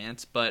second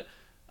chance. But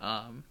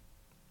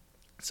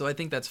so I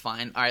think that's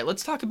fine. All right,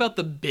 let's talk about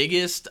the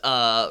biggest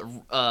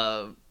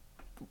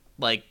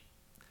like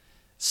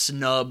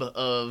snub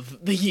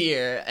of the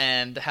year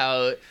and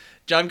how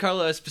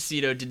Giancarlo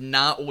Esposito did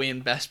not win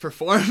Best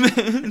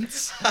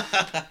Performance.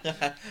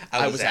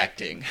 I was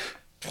acting.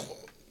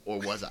 Or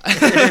was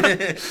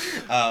I?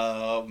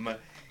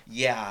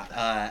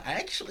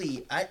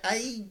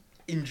 I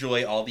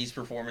enjoy all these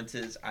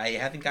performances. I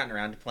haven't gotten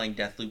around to playing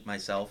Deathloop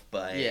myself,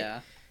 but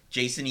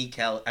Jason E.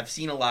 Kelly. I've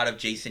seen a lot of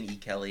Jason E.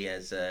 Kelly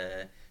as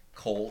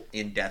Colt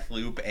in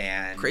Deathloop,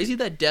 and crazy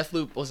that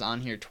Deathloop was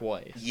on here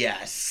twice.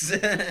 Yes,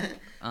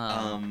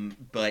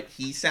 but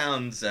he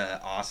sounds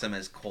awesome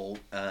as Colt.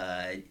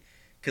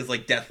 Because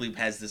like Deathloop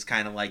has this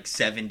kind of like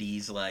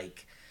 70s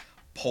like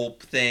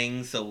pulp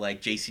thing, so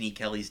like Jason E.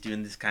 Kelly's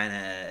doing this kind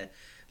of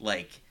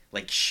like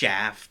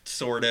Shaft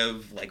sort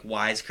of like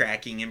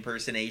wisecracking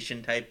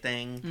impersonation type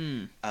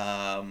thing.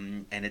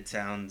 And it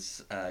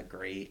sounds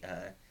great.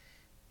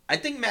 I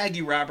think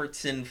Maggie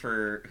Robertson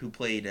who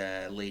played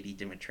Lady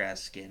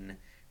Dimitrescu in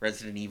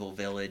Resident Evil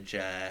Village.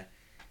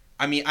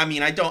 I mean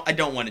I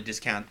don't want to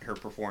discount her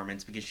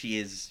performance because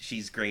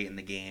she's great in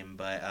the game,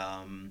 but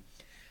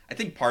I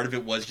think part of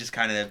it was just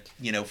kind of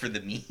for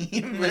the meme.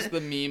 It was the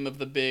meme of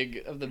the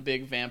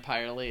big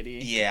vampire lady.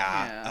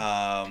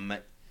 Yeah.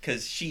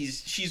 Because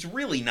she's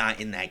really not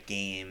in that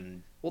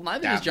game. Well,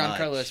 neither is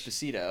Giancarlo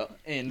Esposito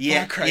in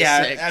Far Cry 6.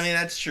 Yeah, I mean,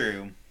 that's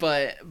true.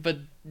 But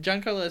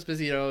Giancarlo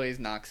Esposito always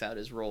knocks out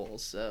his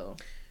roles, so...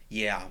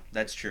 Yeah,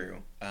 that's true.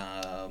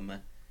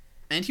 And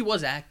he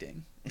was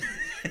acting.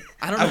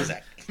 I was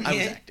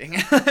acting.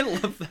 I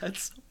love that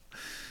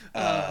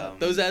song.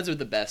 Those ads are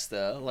the best,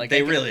 though. Like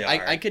they really are.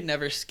 I could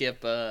never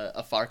skip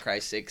a Far Cry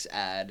 6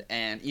 ad,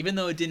 and even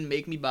though it didn't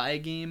make me buy a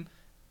game...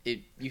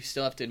 you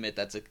still have to admit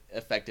that's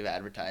effective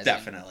advertising.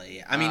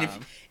 Definitely. I mean,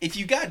 if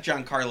you got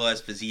Giancarlo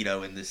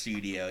Esposito in the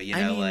studio,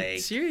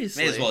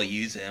 seriously, may as well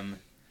use him.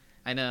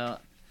 I know.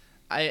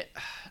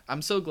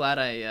 I'm so glad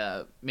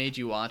I made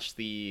you watch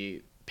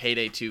the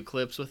Payday 2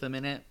 clips with him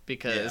in it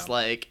because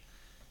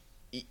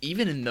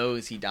even in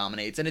those he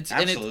dominates, and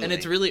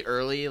it's really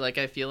early. Like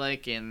I feel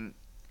like in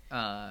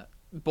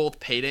both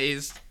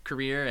Payday's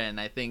career and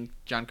I think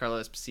Giancarlo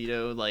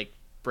Esposito like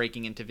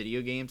breaking into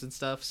video games and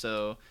stuff.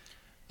 So.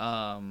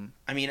 I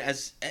mean,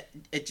 as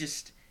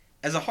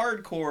a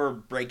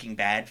hardcore Breaking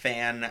Bad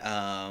fan,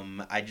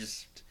 I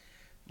just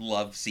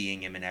love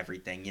seeing him in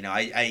everything.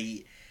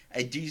 I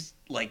do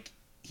like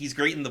he's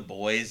great in The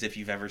Boys if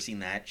you've ever seen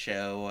that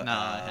show. No,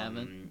 I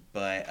haven't.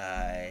 But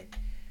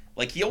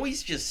like he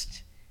always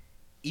just,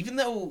 even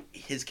though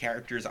his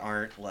characters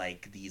aren't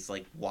like these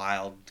like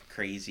wild,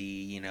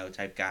 crazy,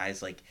 type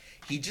guys, like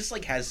he just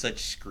like has such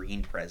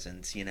screen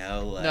presence, Like,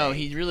 no,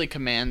 he really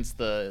commands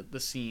the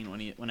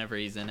scene whenever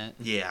he's in it.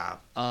 Yeah.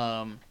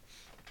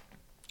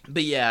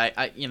 But yeah,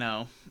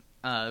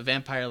 I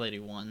Vampire Lady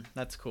 1.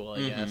 That's cool,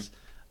 I guess.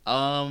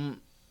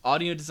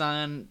 Audio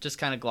design, just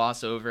kind of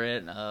gloss over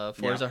it.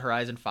 Forza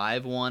Horizon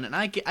 5 1, and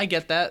I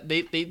get that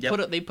they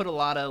put a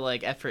lot of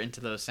like effort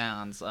into those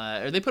sounds,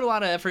 or they put a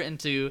lot of effort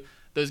into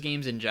those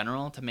games in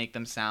general to make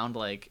them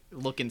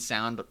look and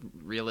sound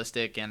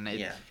realistic, and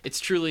it's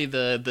truly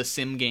the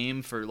sim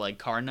game for like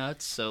car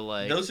nuts. So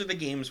like those are the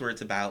games where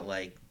it's about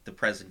like the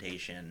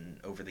presentation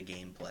over the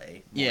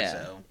gameplay.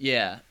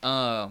 Yeah.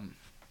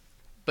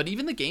 But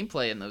even the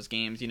gameplay in those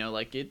games,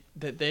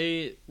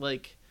 they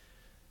like,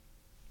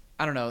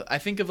 I don't know. I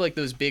think of like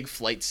those big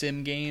flight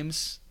sim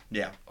games.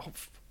 Yeah.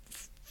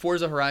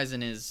 Forza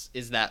Horizon is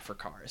that for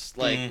cars.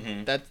 Like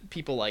Mhm. that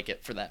people like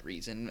it for that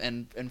reason,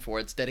 and for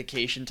its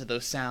dedication to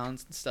those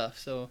sounds and stuff.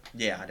 So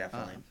Yeah,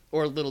 definitely.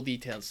 or little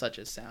details such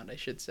as sound, I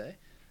should say.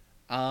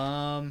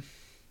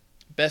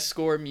 Best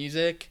score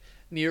music.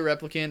 Nier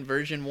Replicant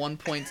version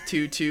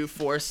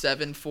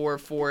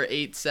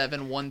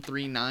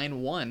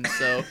 1.22474487139.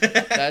 So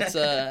that's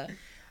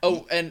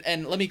oh,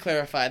 and let me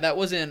clarify. That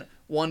wasn't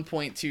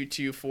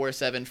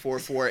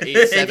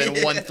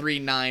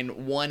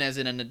 1.22474487139 as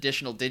in an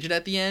additional digit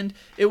at the end.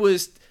 It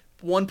was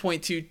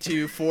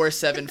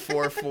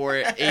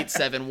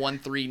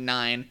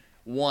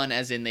 1.22474487139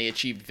 as in they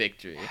achieved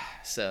victory.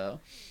 So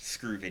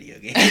Screw video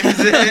games.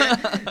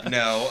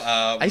 No.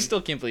 I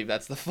still can't believe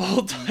that's the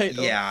full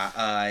title.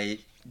 Yeah,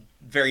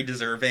 very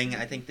deserving.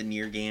 I think the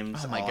Nier games.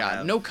 Oh my all god,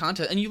 have- no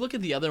contest. And you look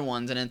at the other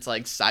ones, and it's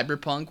like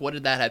Cyberpunk. What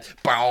did that have?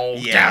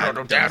 Yeah,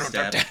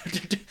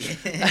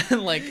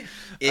 And like,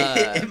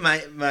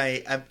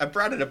 I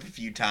brought it up a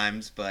few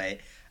times, but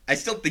I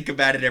still think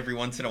about it every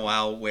once in a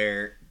while.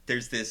 Where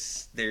there's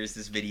this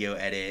video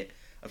edit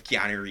of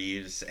Keanu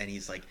Reeves, and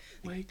he's like,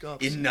 wake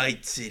up. "In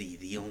Night City,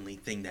 the only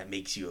thing that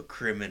makes you a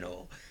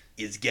criminal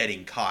is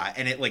getting caught,"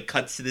 and it like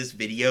cuts to this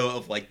video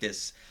of like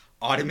this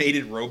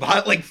automated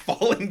robot like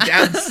falling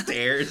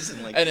downstairs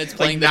and like And it's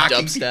playing the knocking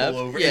dubstep.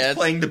 people over. Yeah, it's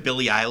playing the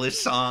Billie Eilish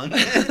song.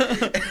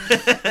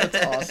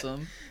 That's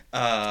awesome.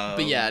 Um,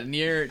 But yeah,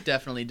 Nier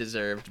definitely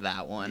deserved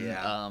that one.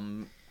 Yeah.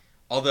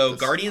 Although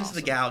That's Guardians of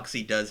the awesome.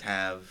 Galaxy does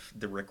have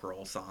the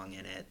Rickroll song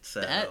in it,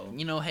 so That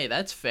hey,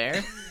 that's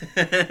fair.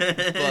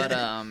 But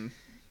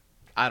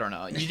I don't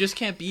know. You just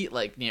can't beat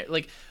like Nier.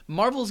 Like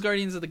Marvel's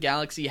Guardians of the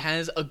Galaxy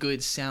has a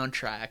good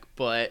soundtrack,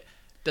 but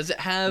does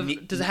it have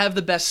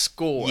the best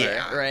score?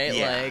 yeah, Right?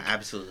 yeah, Like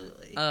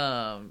absolutely.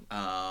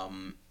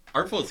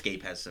 Artful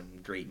Escape has some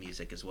great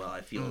music as well.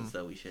 I feel as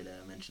though we should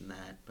mention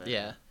that. But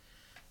yeah.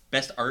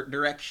 Best art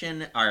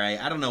direction. All right,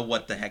 I don't know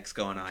what the heck's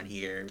going on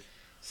here.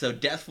 So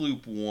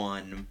Deathloop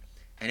won,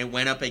 and it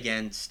went up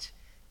against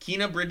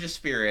Kena Bridge of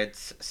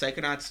Spirits,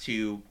 Psychonauts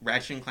 2,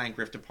 Ratchet and Clank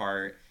Rift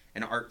Apart,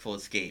 and Artful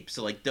Escape.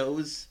 So like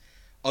those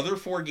other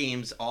four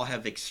games all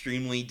have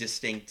extremely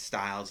distinct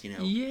styles. You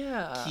know,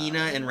 Yeah.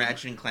 Kena and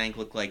Ratchet and Clank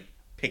look like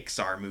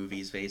Pixar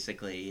movies,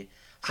 basically.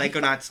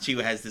 Psychonauts 2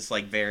 has this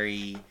like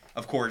very,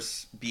 of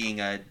course, being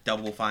a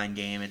Double Fine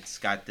game, it's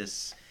got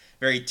this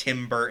very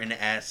Tim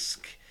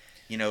Burton-esque,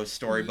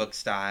 storybook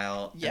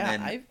style. Yeah,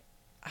 and then,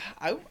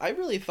 I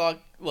really thought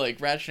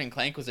like Ratchet and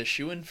Clank was a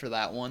shoo-in for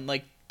that one.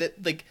 Like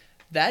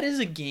that is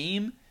a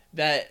game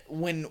that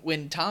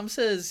when Tom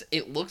says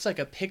it looks like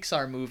a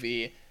Pixar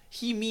movie,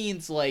 he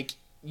means like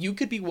you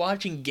could be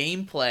watching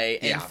gameplay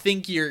and Yeah.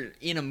 think you're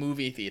in a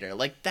movie theater.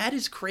 Like that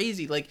is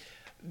crazy. Like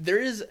there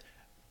is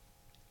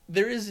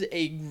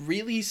a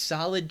really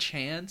solid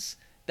chance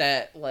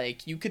that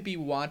like you could be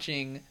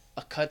watching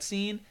a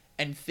cutscene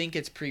and think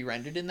it's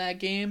pre-rendered in that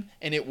game,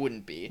 and it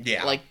wouldn't be.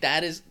 Yeah. Like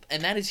that is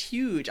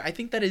huge. I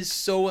think that is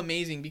so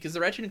amazing because the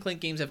Ratchet and Clank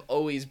games have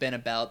always been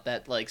about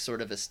that like sort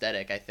of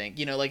aesthetic. I think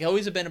like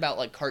always have been about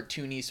like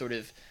cartoony sort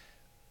of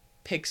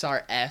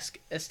Pixar-esque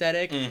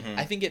aesthetic. Mhm.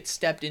 I think it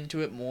stepped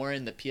into it more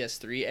in the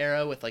PS3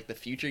 era with like the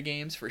future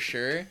games for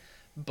sure.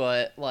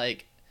 But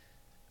like,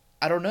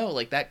 I don't know,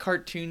 like that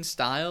cartoon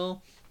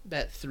style.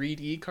 That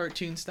 3D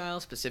cartoon style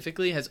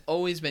specifically has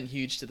always been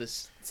huge to the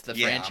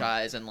Yeah.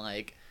 franchise, and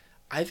like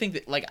I think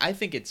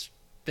it's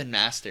been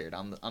mastered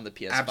on the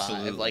PS5.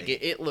 Absolutely. Like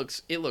it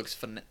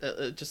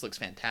just looks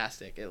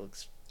fantastic. It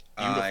looks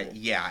beautiful.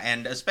 yeah,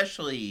 and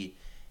especially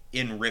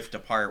in Rift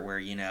Apart,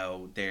 where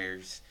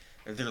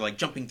they're like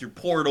jumping through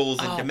portals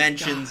and Oh,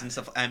 dimensions God. and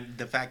stuff. And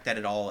the fact that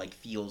it all like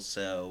feels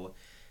so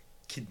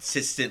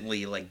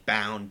consistently like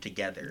bound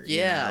together.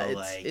 Yeah,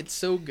 like it's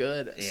so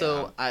good. Yeah.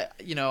 So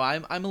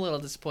I'm a little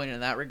disappointed in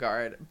that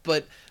regard.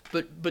 But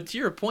to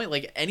your point,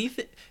 like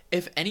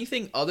if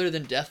anything other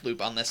than Deathloop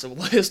on this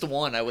list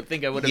won, I would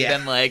think I would have Yeah.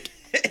 been like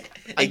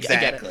I get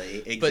it.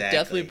 exactly. But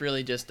Deathloop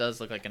really just does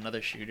look like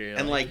another shooter.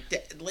 And like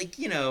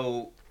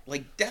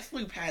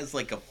Deathloop has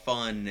like a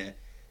fun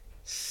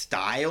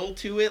style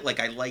to it.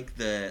 Like I like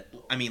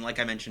like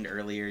I mentioned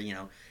earlier,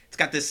 it's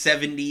got this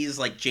 70s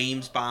like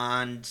James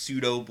Bond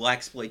pseudo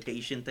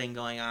blaxploitation thing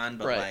going on,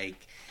 but Right.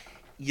 like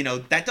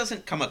that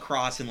doesn't come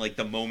across in like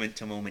the moment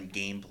to moment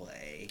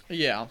gameplay.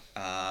 Yeah.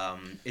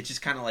 It's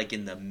just kind of like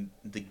in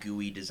the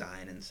GUI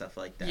design and stuff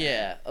like that.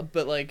 Yeah,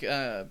 but like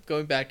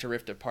going back to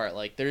Rift Apart,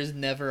 like there's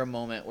never a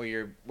moment where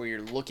you're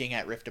looking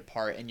at Rift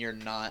Apart and you're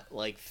not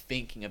like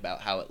thinking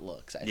about how it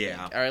looks. I Yeah.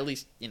 think, or at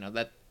least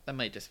that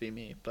might just be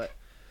me. But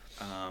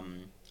All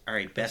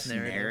right, best Best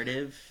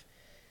narrative.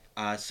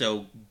 narrative.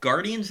 So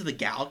Guardians of the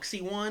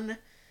Galaxy won,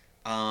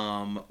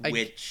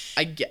 which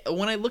I get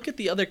when I look at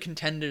the other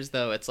contenders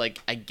though, it's like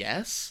I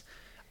guess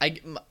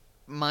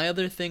my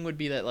other thing would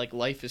be that like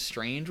Life is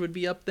Strange would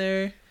be up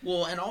there.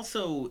 well, and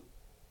also,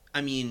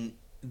 I mean,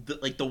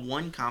 the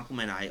one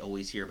compliment I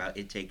always hear about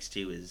It Takes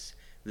Two is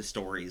the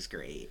story's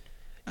great.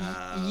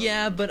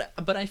 Yeah, but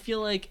I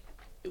feel like.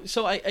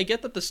 So I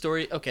get that the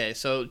story. Okay,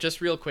 so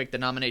just real quick, the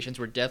nominations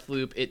were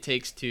Deathloop, It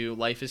Takes Two,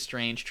 Life is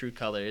Strange, True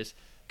Colors,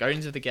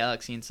 Guardians of the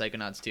Galaxy and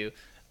Psychonauts 2.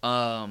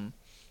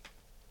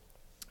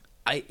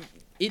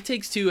 It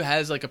Takes Two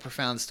has like a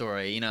profound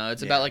story.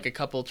 It's about like a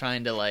couple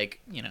trying to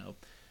like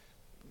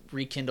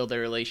rekindle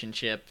their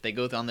relationship. They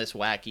go on this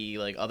wacky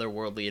like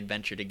otherworldly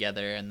adventure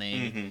together, and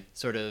they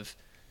sort of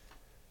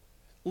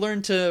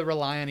learn to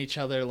rely on each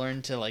other, learn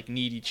to like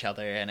need each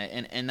other,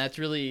 and that's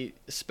really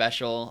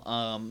special.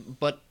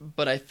 But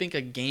I think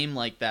a game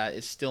like that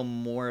is still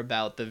more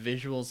about the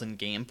visuals and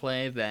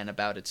gameplay than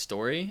about its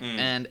story.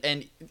 And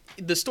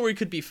the story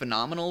could be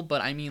phenomenal,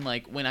 but I mean,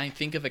 like, when I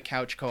think of a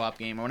couch co-op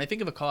game, or when I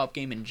think of a co-op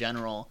game in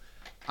general,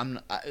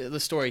 the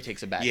story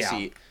takes a back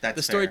seat.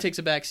 The story takes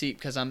a back seat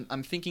because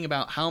I'm thinking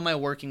about how am I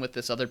working with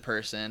this other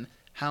person?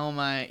 How am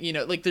I,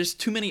 like, there's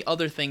too many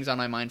other things on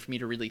my mind for me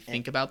to really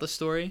think about the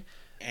story.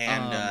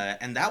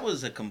 And that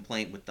was a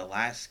complaint with the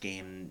last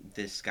game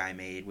this guy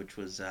made, which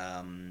was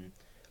A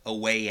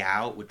Way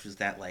Out, which was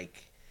that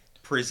like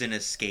prison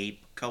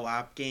escape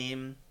co-op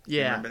game.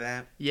 Yeah, remember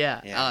that?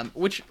 Yeah.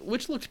 Which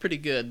looked pretty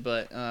good,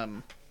 but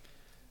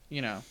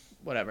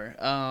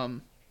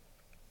whatever.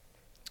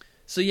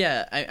 So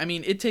yeah, I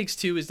mean, It Takes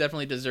Two is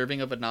definitely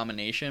deserving of a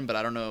nomination, but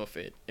I don't know if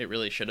it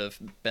really should have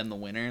been the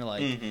winner.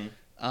 Like,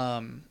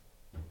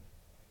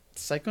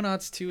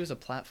 Psychonauts 2 is a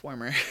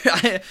platformer.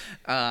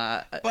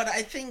 But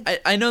I think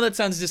I know that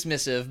sounds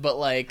dismissive, but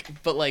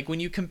when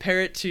you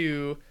compare it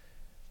to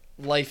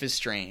Life is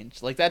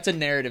Strange, like, that's a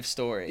narrative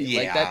story.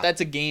 Yeah. Like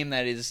that's a game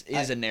that is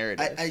a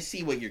narrative. I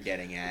see what you're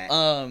getting at.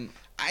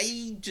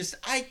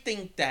 I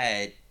think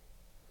that,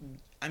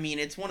 I mean,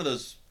 it's one of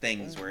those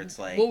things where it's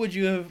like, what would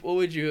you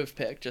have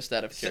picked, just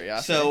out of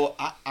curiosity? So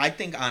I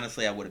think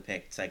honestly I would have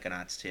picked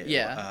Psychonauts 2.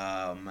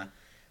 Yeah.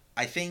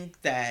 I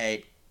think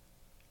that,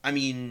 I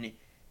mean,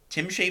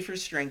 Tim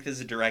Schafer's strength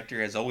as a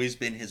director has always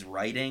been his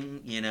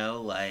writing,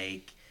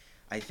 like,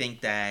 I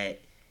think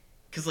that,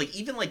 because, like,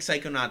 even, like,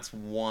 Psychonauts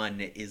 1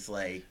 is,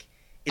 like,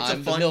 it's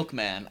I'm the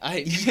milkman.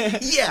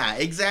 Yeah,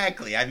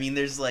 exactly. I mean,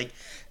 there's, like,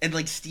 and,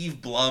 like,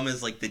 Steve Blum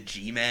as, like, the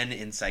G-Man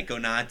in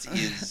Psychonauts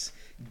is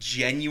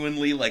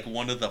genuinely, like,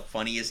 one of the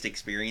funniest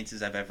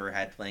experiences I've ever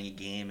had playing a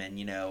game, and,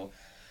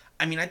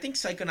 I mean, I think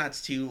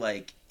Psychonauts 2,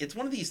 like, it's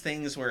one of these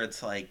things where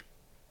it's, like,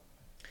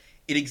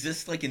 it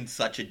exists, like, in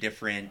such a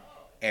different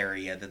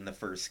area than the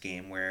first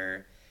game,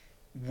 where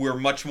we're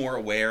much more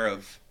aware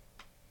of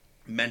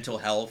mental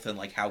health and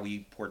like how we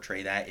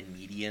portray that in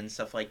media and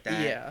stuff like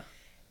that. Yeah.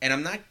 And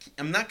I'm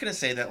not gonna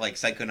say that like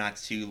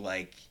Psychonauts 2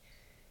 like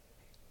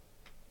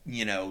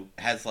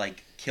has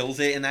like kills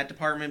it in that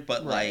department,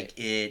 but right.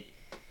 Like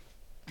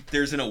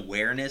there's an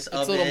awareness of it.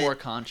 It's a little more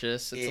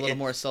conscious. It's a little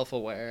more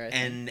self-aware.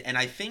 And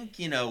I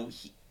think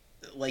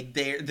like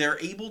they're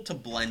able to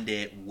blend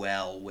it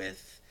well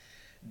with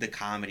the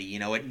comedy.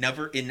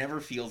 It never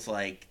feels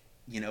like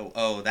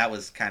oh, that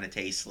was kind of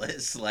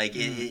tasteless. Like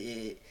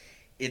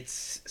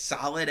it's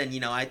solid,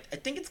 and I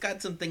think it's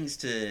got some things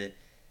to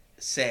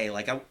say.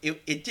 Like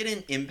it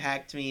didn't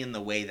impact me in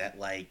the way that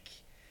like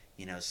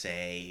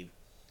say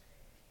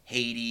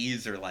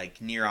Hades or like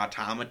Nier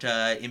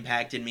Automata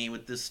impacted me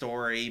with this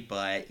story,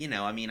 but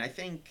I mean I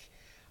think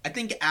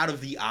out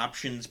of the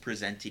options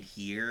presented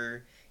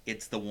here,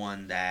 it's the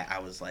one that I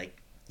was like,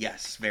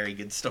 yes, very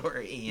good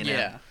story.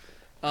 Yeah.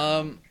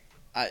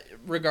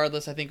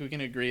 Regardless, I think we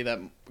can agree that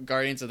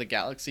Guardians of the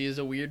Galaxy is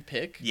a weird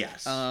pick.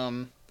 Yes.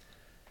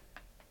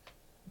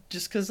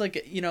 Just because,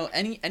 like,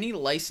 any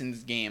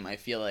licensed game, I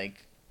feel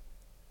like,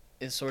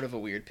 is sort of a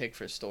weird pick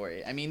for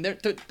story. I mean, there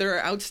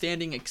are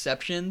outstanding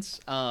exceptions.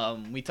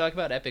 We talk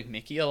about Epic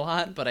Mickey a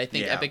lot, but I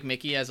think Epic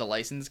Mickey as a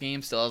licensed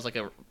game still has, like,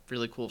 a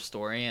really cool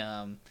story.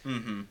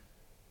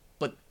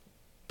 But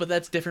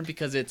that's different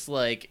because it's,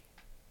 like,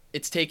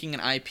 it's taking an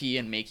IP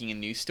and making a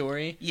new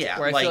story. Yeah,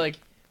 where I feel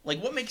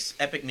like what makes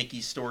Epic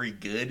Mickey's story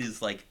good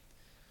is like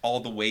all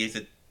the ways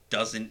it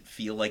doesn't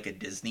feel like a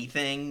Disney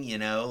thing,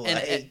 Like,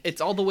 and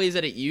it's all the ways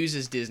that it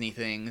uses Disney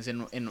things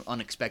in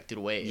unexpected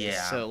ways.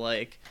 Yeah. So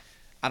like,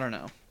 I don't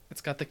know.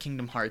 It's got the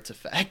Kingdom Hearts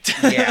effect.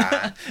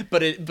 Yeah.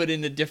 but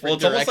in a different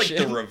direction. Well, it's almost like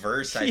the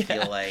reverse, I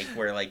feel like,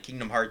 where like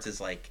Kingdom Hearts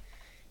is like,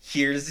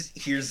 here's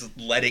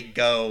Let It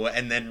Go,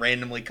 and then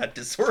randomly cut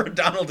to Sora,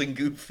 Donald, and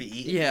Goofy.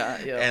 Yeah.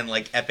 And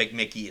like Epic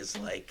Mickey is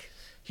like,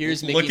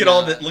 here's Mickey look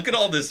at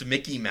all this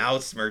Mickey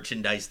Mouse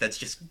merchandise that's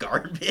just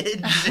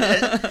garbage.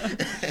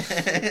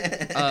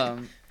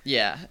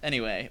 Yeah.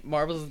 Anyway,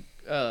 Marvel's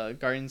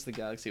Guardians of the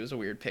Galaxy was a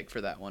weird pick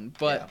for that one,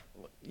 but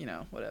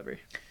whatever.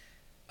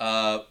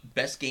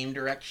 Best game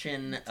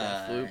direction.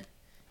 Deathloop.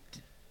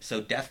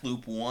 So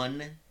Deathloop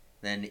won.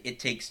 Then It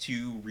Takes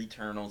Two,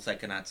 Returnal,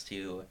 Psychonauts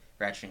 2,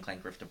 Ratchet and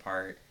Clank Rift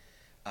Apart.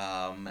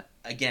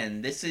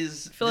 Again, this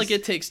is. I feel like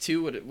It Takes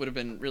Two would have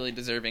been really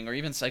deserving, or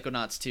even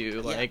Psychonauts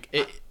 2. Like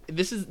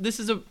this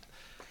is a.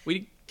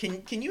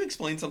 Can you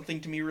explain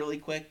something to me really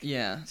quick?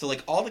 Yeah. So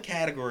like all the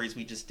categories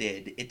we just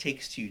did, It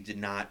Takes Two did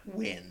not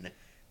win,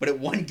 but it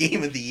won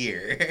Game of the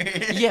Year.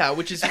 Yeah,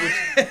 which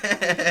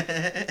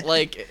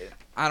like,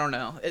 I don't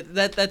know.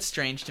 That's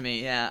strange to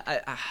me. Yeah.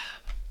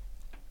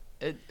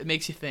 it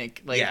makes you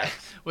think. Like, Yeah.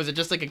 was it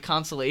just like a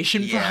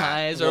consolation Yeah,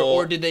 prize, well-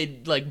 or did they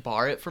like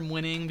bar it from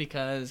winning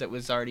because it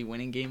was already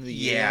winning game of the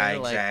year? Yeah,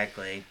 Like,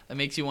 exactly. it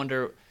makes you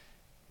wonder.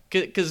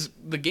 Because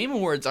the Game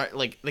Awards aren't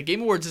like the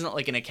Game Awards isn't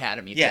like an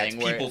Academy Yeah, thing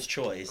it's where people's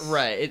choice.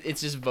 right.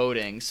 It's just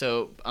voting.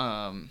 So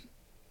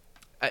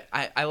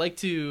I like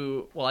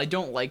to, well, I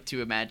don't like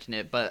to imagine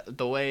it, but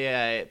the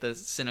way the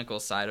cynical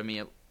side of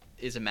me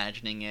is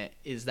imagining it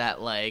is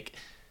that, like,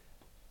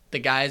 the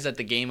guys at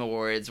the Game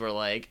Awards were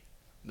like,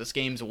 this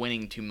game's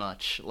winning too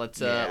much. Let's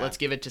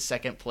give it to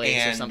second place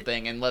or And-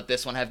 something and let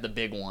this one have the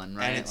big one,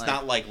 right? And it's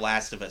not like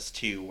Last of Us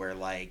 2 where,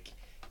 like,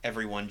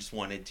 everyone just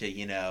wanted to,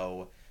 you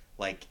know,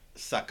 like,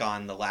 suck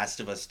on the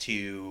Last of Us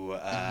 2,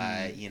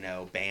 you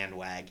know,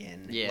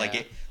 bandwagon. Yeah.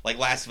 Like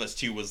Last of Us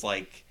 2 was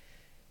like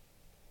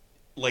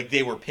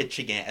they were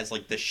pitching it as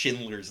like the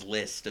Schindler's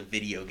List of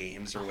video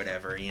games or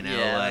whatever, you know.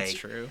 Yeah, like, that's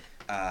true.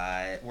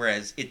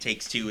 Whereas It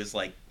Takes Two is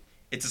like,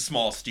 it's a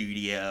small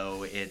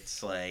studio.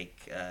 It's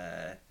like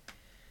a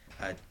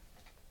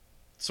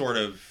sort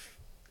of,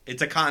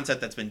 it's a concept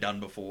that's been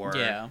done before.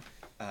 Yeah.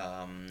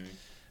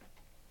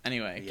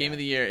 Anyway, Game of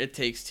the Year, It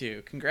Takes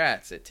Two.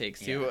 Congrats, It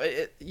Takes Two.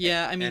 I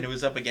mean, And it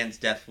was up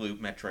against Deathloop,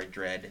 Metroid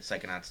Dread,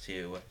 Psychonauts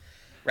 2,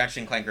 Ratchet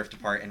and Clank Rift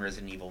Apart, and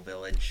Resident Evil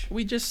Village.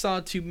 we just saw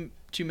too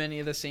many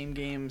of the same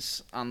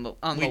games on the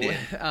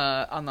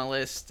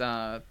list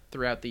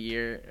throughout the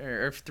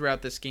year or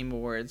throughout this Game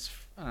Awards.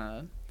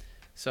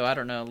 So I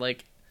don't know.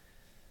 Like,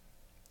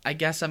 I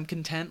guess I'm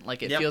content.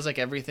 Like, it feels like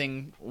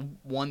everything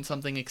won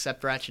something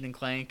except Ratchet and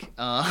Clank.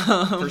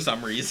 For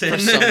some reason. For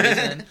some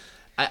reason.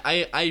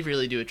 I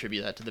really do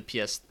attribute that to the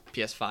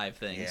PS5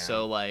 thing. Yeah.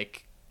 So,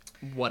 like,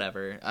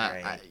 whatever.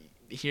 Right.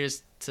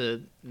 Here's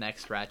to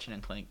next Ratchet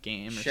and Clank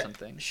game or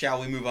something. Shall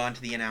we move on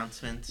to the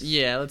announcements?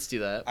 Yeah, let's do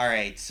that. All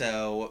right,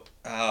 so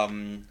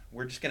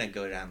we're just going to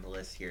go down the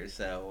list here.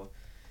 So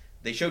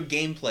they showed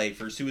gameplay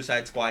for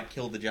Suicide Squad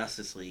Kill the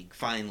Justice League,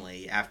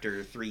 finally,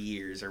 after 3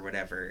 years or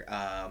whatever.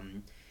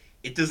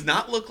 It does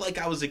not look like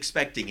I was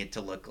expecting it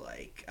to look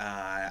like.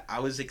 I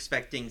was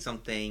expecting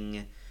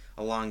something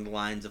along the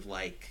lines of,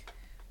 like,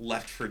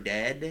 Left 4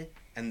 Dead,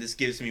 and this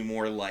gives me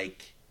more,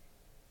 like,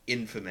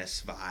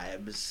 Infamous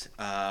vibes,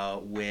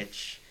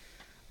 which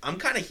I'm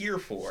kind of here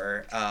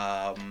for.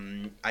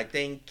 I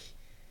think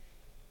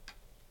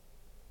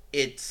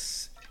it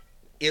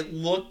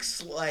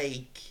looks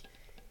like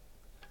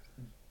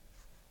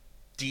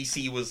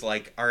DC was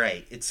like, all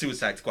right, it's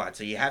Suicide Squad,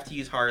 so you have to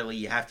use Harley,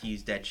 you have to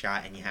use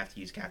Deadshot, and you have to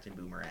use Captain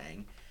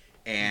Boomerang.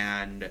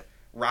 And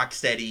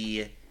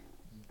Rocksteady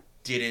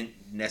didn't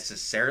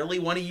necessarily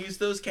want to use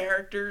those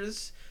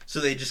characters, so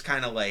they just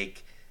kind of,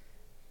 like,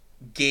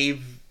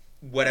 gave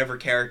whatever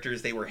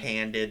characters they were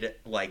handed,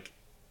 like,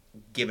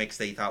 gimmicks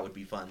they thought would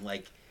be fun.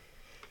 Like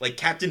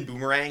Captain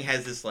Boomerang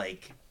has this,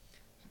 like,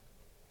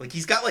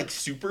 he's got, like,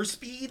 super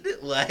speed.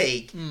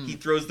 Like, he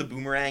throws the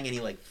boomerang and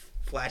he, like,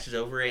 flashes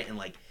over it, and,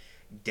 like,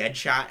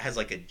 Deadshot has,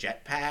 like, a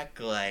jetpack.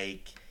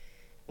 Like,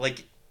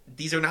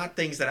 these are not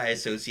things that I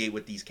associate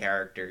with these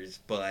characters,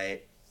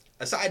 but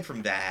aside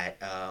from that,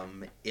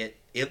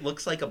 it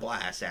looks like a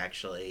blast,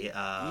 actually.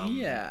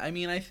 Yeah, I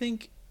mean, I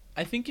think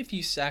if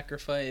you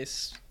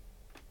sacrifice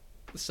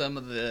some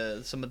of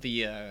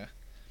the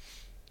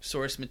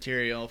source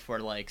material for,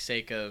 like,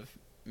 sake of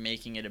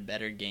making it a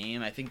better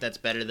game, I think that's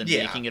better than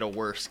making it a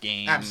worse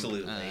game.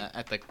 Absolutely.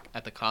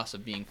 At the cost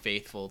of being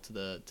faithful to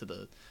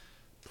the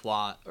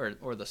plot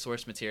or the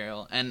source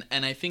material, and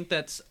I think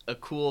that's a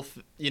cool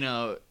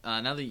now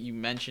that you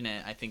mention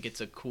it, I think it's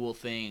a cool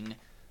thing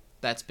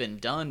that's been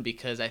done,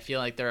 because I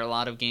feel like there are a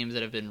lot of games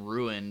that have been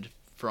ruined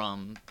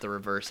from the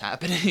reverse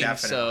happening.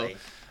 Definitely.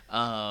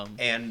 So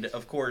and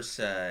of course,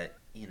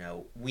 we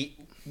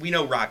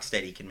know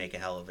Rocksteady can make a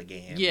hell of a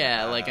game.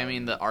 yeah, like, I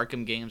mean, the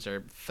Arkham games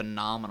are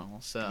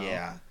phenomenal. So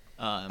yeah,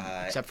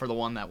 except for the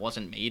one that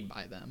wasn't made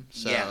by them.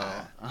 So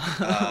yeah.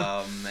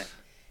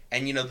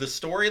 And the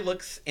story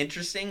looks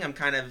interesting. I'm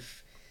kind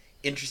of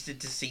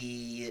interested to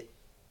see,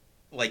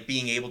 like,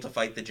 being able to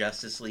fight the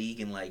Justice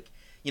League, and, like,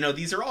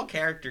 these are all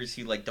characters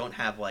who, like, don't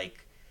have,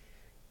 like,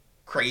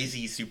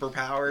 crazy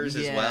superpowers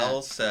as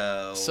well,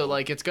 so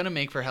like, it's gonna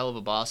make for a hell of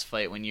a boss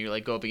fight when you,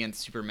 like, go up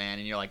against Superman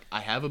and you're like, I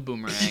have a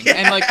boomerang.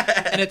 And, like,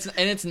 and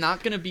it's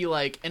not gonna be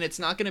like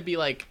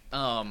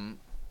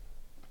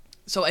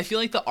so I feel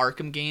like the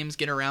Arkham games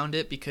get around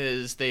it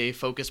because they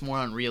focus more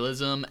on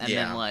realism, and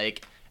then,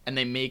 like, and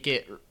they make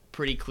it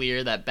pretty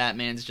clear that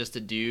Batman's just a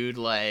dude,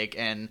 like,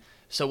 and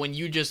so when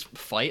you just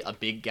fight a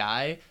big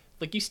guy,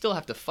 like, you still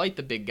have to fight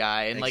the big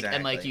guy, and like,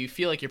 and, like, you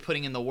feel like you're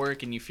putting in the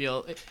work, and you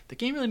feel the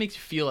game really makes you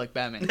feel like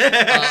Batman.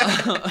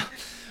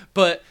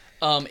 But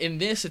in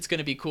this, it's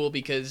gonna be cool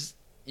because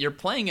you're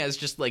playing as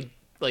just like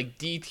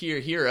D tier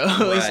heroes.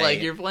 Right.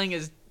 Like, you're playing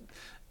as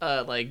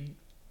like,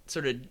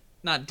 sort of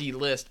not D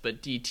list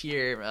but D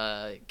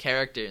tier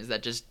characters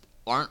that just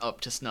aren't up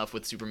to snuff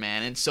with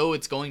Superman, and so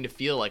it's going to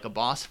feel like a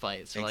boss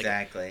fight. So, like,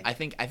 exactly. I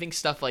think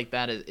stuff like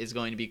that is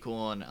going to be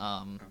cool, and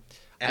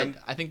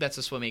I think that's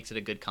just what makes it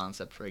a good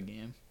concept for a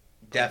game.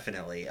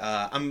 Definitely.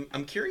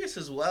 I'm curious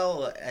as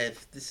well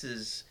if this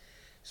is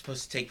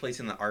supposed to take place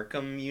in the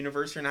Arkham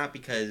universe or not,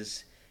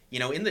 because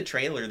in the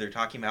trailer they're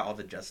talking about all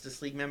the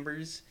Justice League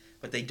members,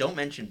 but they don't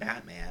mention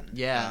Batman.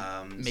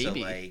 Yeah, So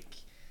maybe. like,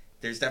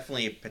 there's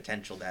definitely a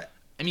potential that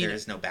I mean, there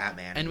is no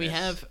Batman. and in we this.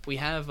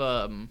 have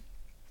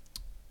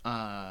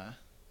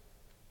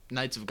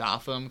Knights of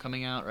Gotham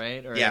coming out,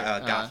 right? Or,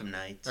 Gotham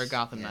Knights or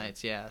Gotham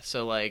Knights, yeah.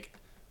 So like,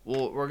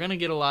 we're gonna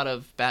get a lot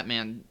of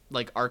Batman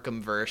like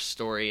Arkhamverse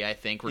story, I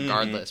think,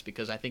 regardless,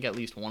 because I think at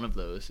least one of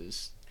those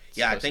is.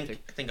 Yeah, I think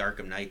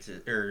Arkham Knights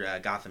or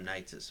Gotham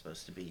Knights is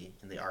supposed to be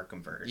in the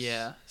Arkhamverse.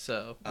 Yeah,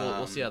 so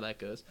we'll see how that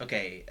goes.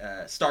 Okay,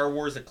 Star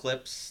Wars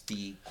Eclipse,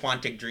 the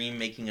Quantic Dream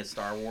making a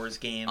Star Wars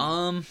game.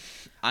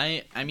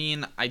 I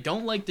mean, I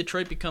don't like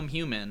Detroit Become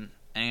Human,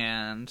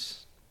 and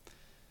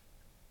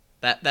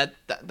that's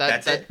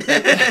it.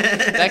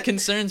 that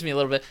concerns me a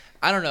little bit.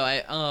 I don't know.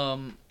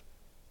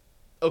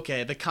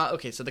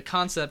 So the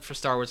concept for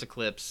Star Wars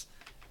Eclipse,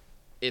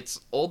 it's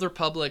Old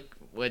Republic,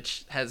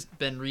 which has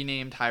been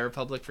renamed High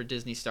Republic for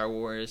Disney Star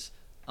Wars.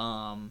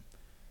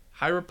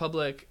 High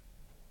Republic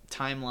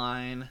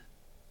timeline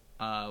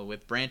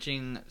with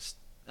branching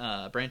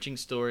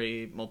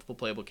story, multiple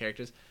playable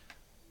characters.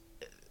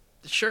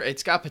 Sure,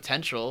 it's got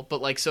potential,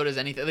 but like so does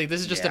anything. Like,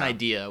 this is just an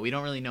idea. We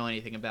don't really know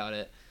anything about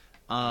it.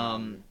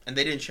 And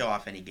they didn't show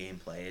off any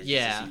gameplay. It's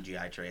just a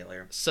CGI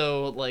trailer.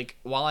 So like,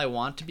 while I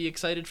want to be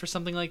excited for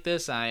something like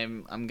this,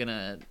 I'm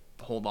gonna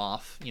hold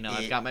off.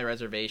 I've got my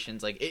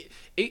reservations. Like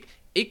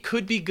it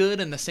could be good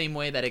in the same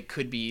way that it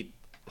could be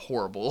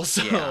horrible.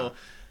 So,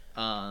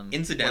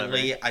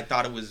 incidentally, whatever. I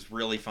thought it was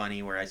really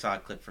funny where I saw a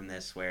clip from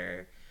this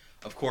where,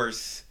 of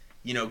course,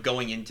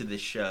 going into this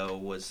show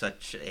was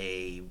such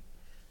a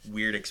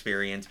weird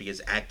experience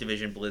because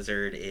Activision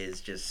Blizzard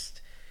is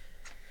just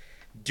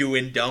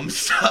doing dumb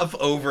stuff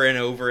over and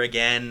over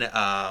again.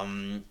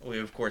 We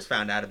of course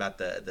found out about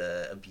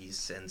the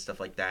abuse and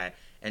stuff like that,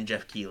 and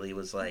Jeff Keighley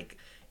was like,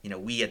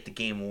 we at the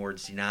Game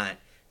Awards do not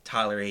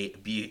tolerate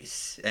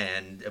abuse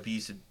and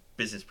abusive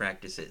business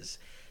practices.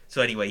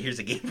 So anyway, here's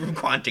a game from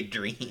Quantic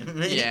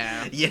Dream.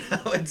 Yeah.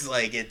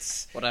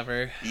 it's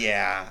Whatever.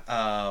 Yeah.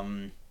 All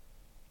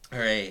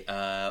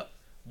right.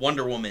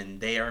 Wonder Woman.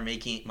 They are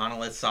making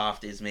Monolith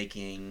Soft is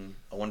making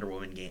a Wonder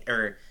Woman game,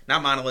 or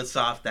not Monolith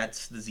Soft.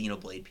 That's the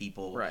Xenoblade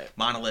people. Right.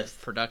 Monolith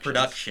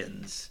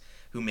Productions,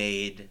 who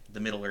made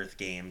the Middle Earth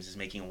games, is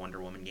making a Wonder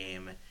Woman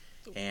game,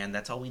 and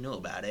that's all we know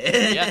about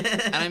it. Yeah,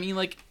 and I mean,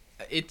 like,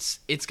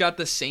 it's got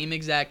the same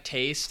exact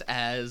taste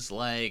as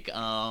like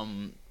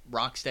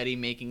Rocksteady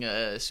making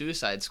a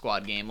Suicide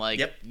Squad game.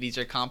 Like, These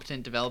are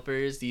competent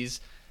developers.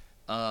 These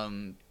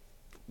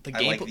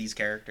I like these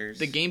characters.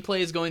 The gameplay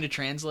is going to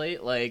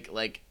translate. Like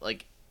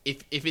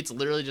if it's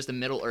literally just a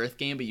Middle Earth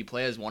game, but you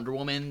play as Wonder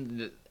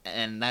Woman,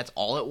 and that's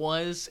all it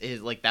was,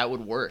 is like that would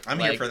work. I'm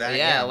here for that.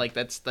 Yeah, like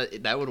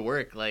that would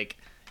work. Like,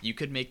 you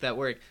could make that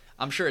work.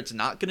 I'm sure it's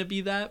not going to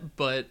be that,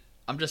 but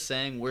I'm just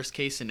saying, worst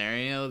case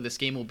scenario, this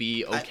game will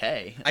be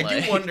okay. I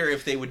do wonder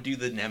if they would do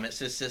the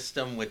Nemesis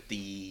system with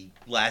the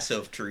Lasso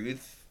of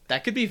Truth.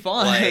 That could be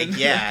fun. Like,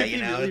 yeah, really,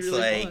 it's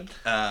really like,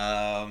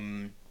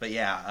 fun. but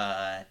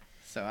yeah.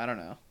 So I don't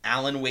know.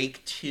 Alan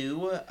Wake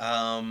 2.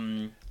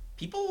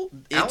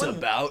 It's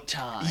about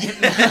time.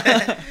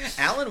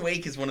 Alan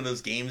Wake is one of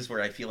those games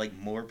where I feel like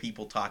more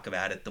people talk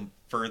about it the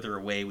further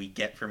away we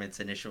get from its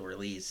initial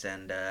release.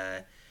 And,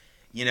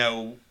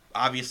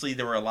 obviously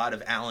there were a lot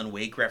of Alan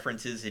Wake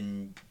references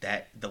in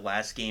the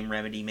last game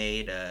Remedy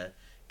made,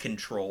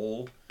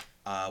 Control,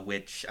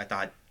 which I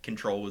thought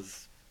Control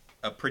was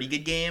a pretty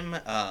good game.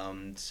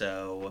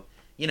 So,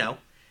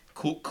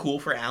 cool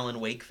for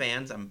Alan Wake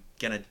fans. I'm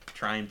gonna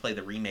try and play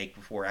the remake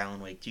before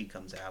Alan Wake 2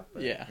 comes out.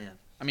 But, yeah.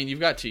 I mean, you've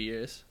got 2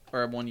 years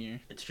or 1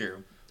 year. It's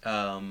true.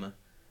 Forspoken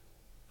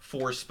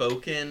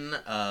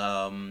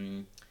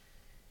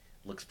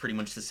looks pretty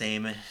much the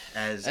same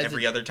as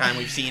every other time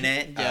we've seen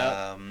it.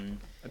 Yeah.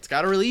 It's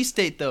got a release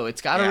date though.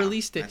 It's got a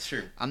release date. That's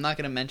true. I'm not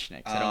gonna mention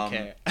it because I don't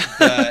care.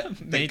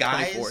 The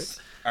guys. 24th.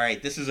 All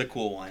right, this is a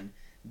cool one.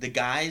 The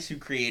guys who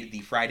created the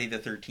Friday the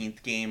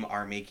 13th game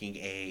are making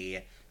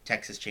a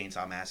Texas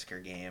Chainsaw Massacre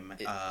game.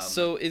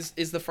 So is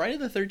the Friday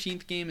the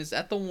 13th game, is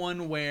that the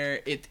one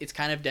where it's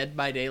kind of Dead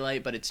by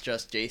Daylight, but it's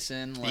just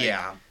Jason? Like,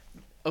 yeah.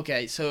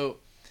 Okay, so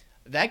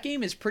that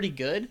game is pretty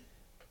good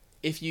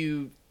if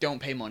you don't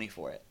pay money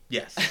for it.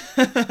 Yes.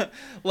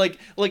 like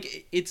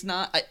it's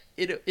not.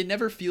 It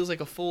never feels like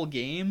a full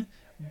game,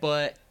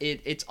 but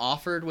it's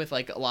offered with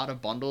like a lot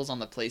of bundles on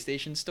the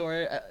PlayStation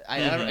Store.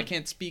 I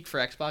can't speak for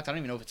Xbox. I don't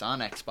even know if it's on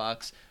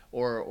Xbox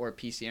or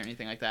PC or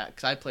anything like that,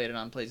 because I played it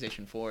on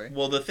PlayStation 4.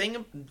 Well,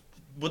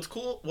 what's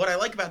cool, what I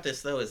like about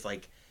this though is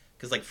like,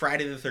 because like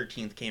Friday the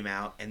 13th came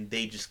out and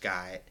they just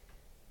got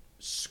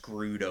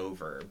screwed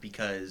over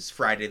because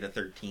Friday the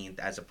 13th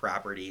as a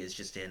property is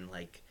just in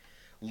like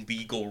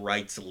legal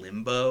rights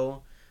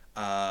limbo.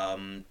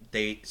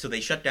 They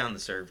shut down the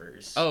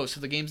servers. Oh, so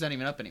the game's not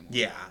even up anymore.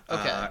 Yeah.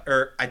 Okay.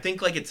 Or I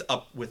think like it's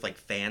up with like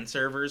fan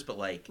servers, but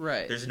like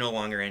there's no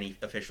longer any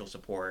official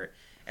support.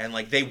 And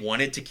like they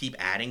wanted to keep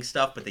adding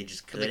stuff, but they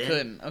just couldn't. They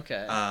couldn't.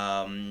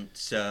 Okay.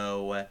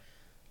 So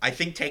I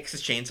think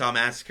Texas Chainsaw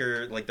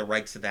Massacre, like the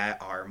rights to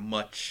that, are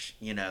much,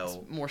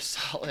 more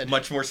solid.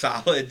 much more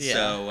solid. Yeah.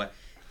 So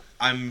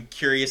I'm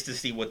curious to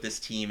see what this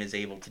team is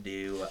able to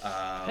do.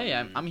 Hey,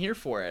 I'm here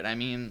for it. I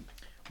mean,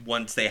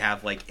 once they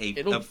have like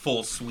a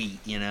full suite,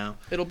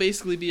 it'll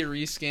basically be a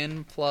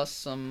reskin plus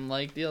some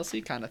like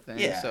DLC kind of thing.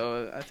 Yeah.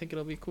 So I think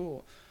it'll be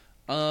cool.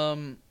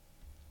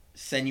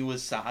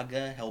 Senua's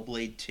Saga,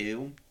 Hellblade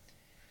 2.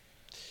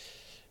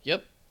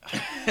 Yep.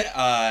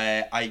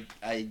 I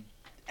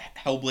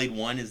Hellblade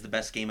 1 is the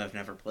best game I've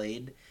never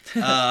played.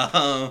 So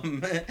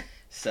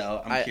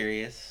I'm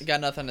curious.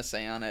 Got nothing to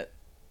say on it.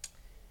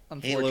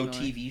 Halo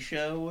TV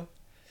show.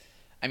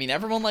 I mean,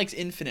 everyone likes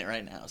Infinite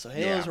right now, so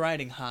Halo's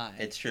riding high.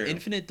 It's true.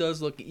 Infinite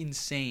does look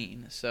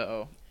insane,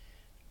 so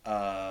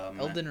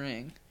Elden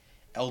Ring,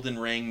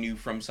 new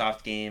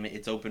FromSoft game.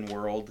 It's open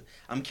world.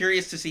 I'm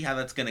curious to see how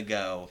that's gonna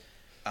go.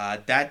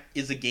 That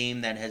is a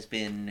game that has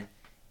been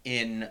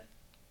in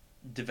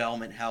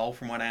development hell,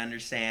 from what I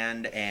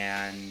understand,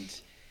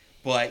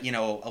 but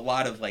a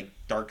lot of like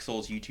Dark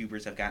Souls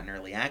YouTubers have gotten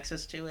early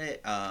access to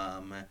it.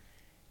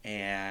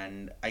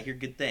 And I hear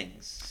good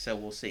things, so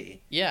we'll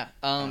see. Yeah.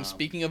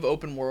 Speaking of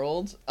open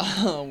world,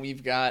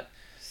 we've got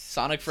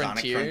Sonic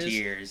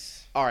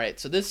Frontiers. All right,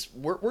 so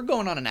we're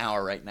going on an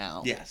hour right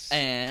now. Yes.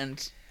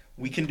 And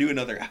we can do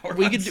another hour.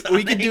 We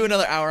could do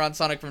another hour on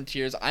Sonic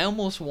Frontiers. I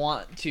almost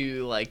want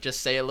to like just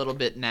say a little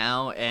bit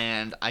now,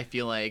 and I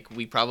feel like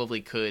we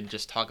probably could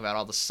just talk about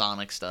all the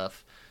Sonic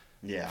stuff.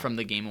 Yeah. From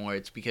the Game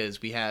Awards, because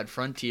we had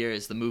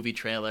Frontiers, the movie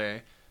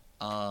trailer.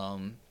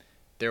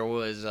 There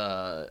was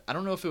I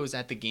don't know if it was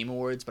at the Game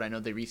Awards, but I know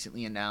they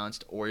recently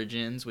announced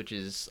Origins, which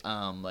is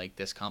like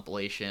this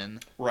compilation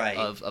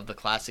of the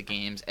classic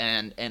games,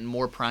 and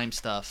more Prime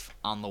stuff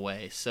on the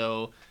way.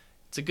 So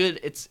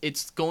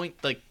it's going,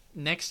 like,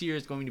 next year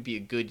is going to be a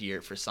good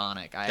year for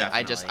Sonic.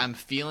 I'm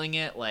feeling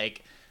it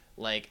like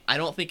I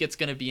don't think it's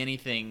going to be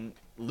anything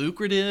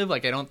lucrative.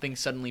 Like, I don't think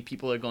suddenly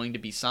people are going to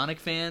be Sonic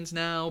fans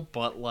now,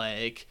 but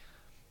like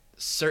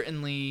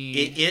certainly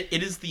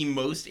it is the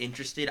most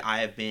interested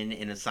I have been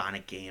in a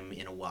Sonic game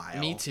in a while.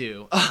 Me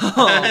too.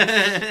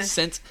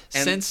 Since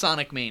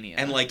Sonic Mania.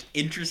 And like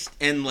interest,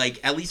 and like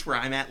at least where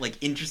I'm at, like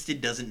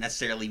interested doesn't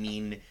necessarily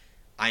mean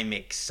I'm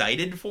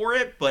excited for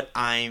it, but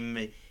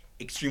I'm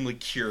extremely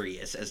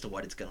curious as to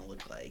what it's gonna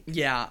look like.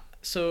 Yeah.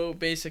 So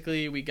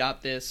basically we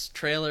got this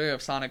trailer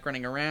of Sonic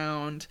running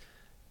around.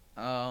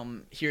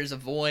 Here's a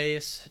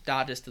voice,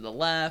 dodges to the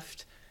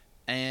left,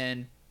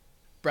 and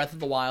Breath of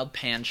the Wild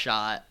pan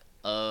shot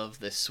of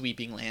the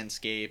sweeping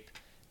landscape.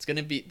 It's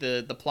gonna be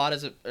the plot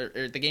is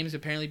the game is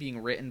apparently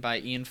being written by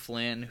Ian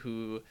Flynn,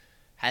 who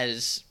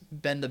has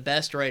been the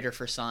best writer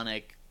for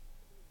Sonic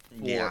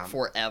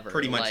forever.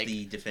 Pretty much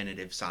the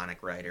definitive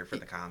Sonic writer for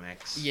the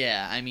comics.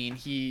 Yeah, I mean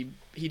he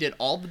did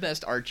all the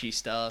best Archie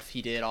stuff.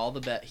 He did all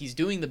the best. He's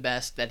doing the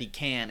best that he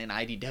can in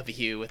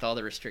IDW with all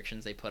the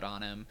restrictions they put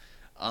on him.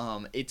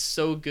 It's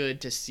so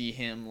good to see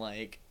him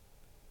like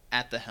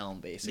at the helm,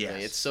 basically.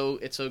 Yes.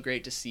 It's so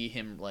great to see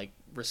him like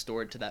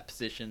restored to that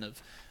position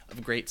of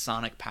great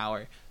Sonic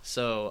power.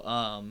 So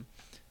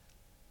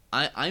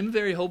I'm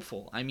very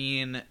hopeful. I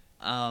mean,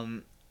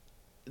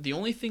 the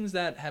only things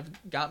that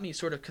have got me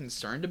sort of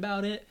concerned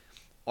about it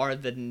are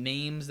the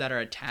names that are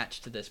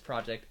attached to this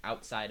project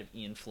outside of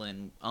Ian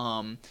Flynn.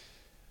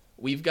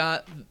 We've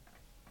got,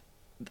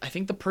 I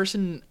think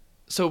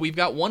we've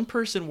got one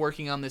person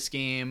working on this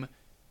game.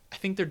 I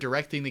think they're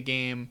directing the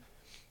game,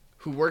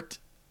 who worked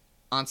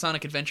on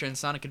Sonic Adventure and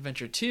Sonic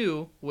Adventure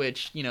 2,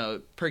 which,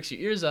 perks your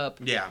ears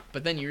up. Yeah.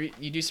 But then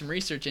you do some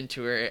research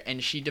into her,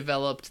 and she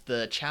developed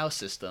the Chow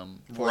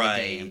system for the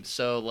game.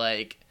 So,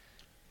 like,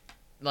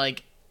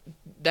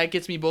 that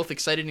gets me both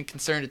excited and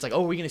concerned. It's like,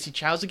 oh, are we going to see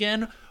Chows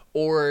again?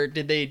 Or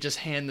did they just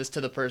hand this to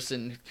the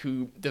person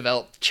who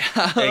developed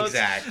Chows?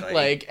 Exactly.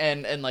 Like,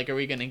 and are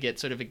we going to get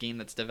sort of a game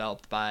that's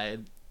developed by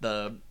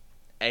the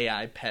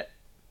AI pet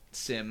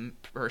sim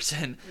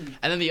person?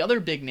 And then the other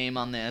big name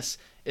on this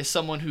is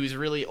someone who's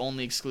really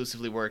only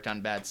exclusively worked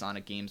on bad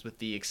Sonic games, with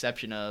the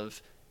exception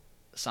of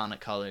Sonic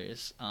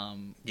Colors,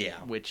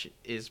 which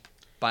is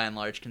by and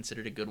large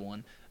considered a good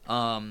one.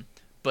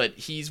 But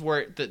he's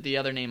worked, the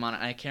other name on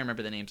it, I can't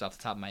remember the names off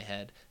the top of my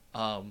head,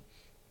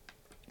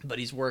 but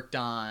he's worked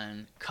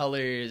on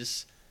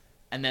Colors,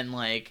 and then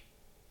like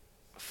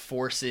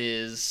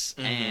Forces,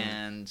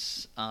 and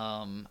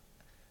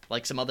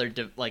like some other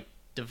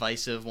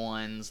divisive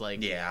ones,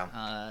 like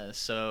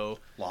so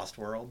Lost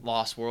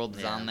World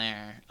is on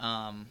there,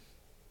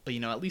 but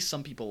at least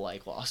some people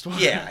like Lost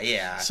World.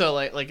 Yeah. So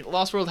like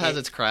Lost World has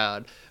its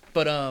crowd,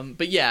 but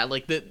yeah,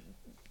 like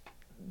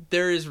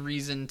there is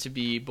reason to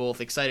be both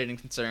excited and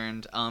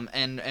concerned,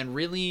 and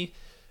really,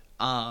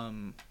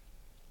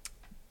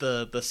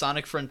 the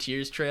Sonic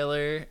Frontiers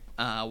trailer,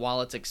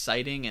 while it's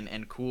exciting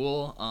and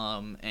cool,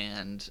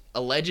 and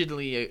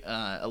allegedly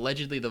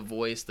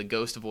the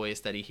ghost voice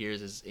that he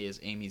hears is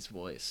Amy's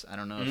voice. I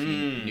don't know if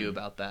you knew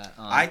about that.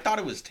 I thought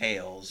it was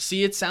Tails.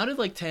 See, it sounded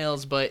like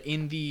Tails, but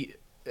in the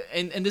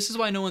and this is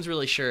why no one's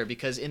really sure,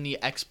 because in the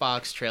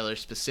Xbox trailer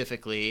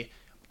specifically,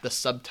 the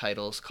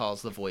subtitles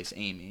calls the voice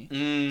Amy.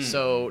 Mm.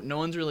 So no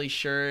one's really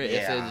sure if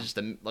Yeah. it's just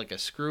a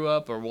screw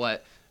up or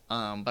what.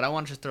 But I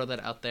wanted to throw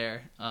that out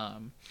there.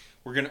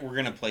 We're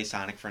gonna play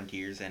Sonic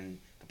Frontiers, and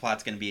the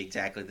plot's gonna be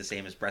exactly the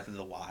same as Breath of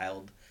the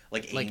Wild.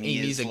 Like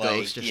Amy's a is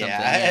ghost or something.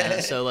 yeah. Yeah.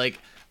 So like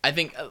I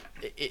think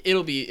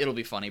it'll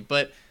be funny.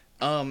 But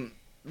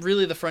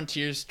really, the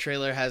Frontiers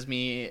trailer has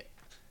me.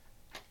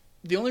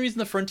 The only reason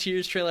the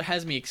Frontiers trailer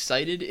has me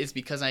excited is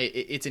because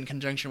it's in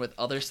conjunction with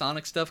other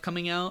Sonic stuff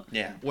coming out.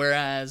 Yeah.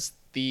 Whereas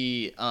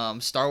the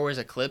Star Wars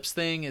Eclipse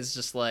thing is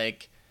just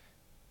like,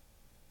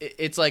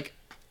 it's like,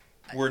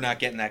 We're not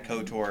getting that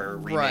KOTOR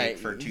remake Right.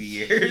 for 2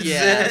 years.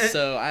 yeah.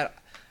 So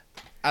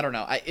I don't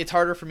know. It's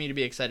harder for me to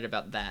be excited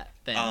about that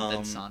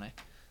than Sonic.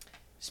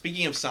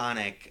 Speaking of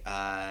Sonic,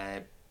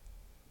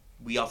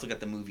 we also got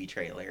the movie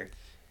trailer.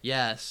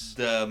 Yes.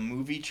 The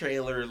movie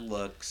trailer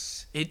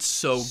looks It's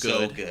so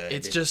So good. good.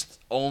 It's just,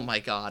 oh my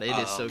god, it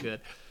is so good.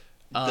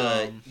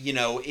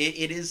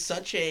 it is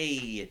such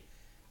a.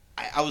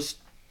 I was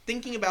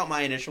thinking about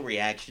my initial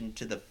reaction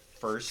to the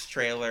first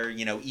trailer.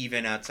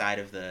 Even outside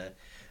of the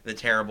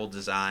terrible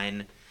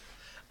design,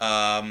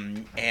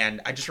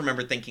 and I just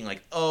remember thinking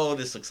like, oh,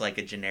 this looks like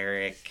a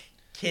generic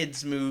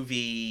kids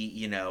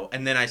movie,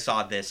 and then I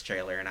saw this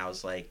trailer and I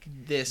was like,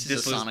 This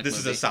is a Sonic movie.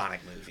 is a Sonic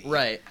movie,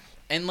 Right.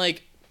 And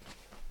like,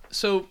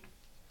 so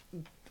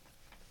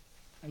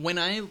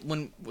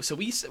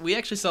we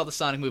actually saw the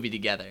Sonic movie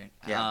together.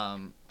 Yeah.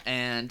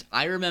 And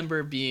I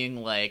remember being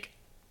like,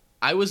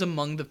 I was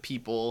among the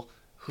people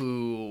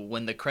who,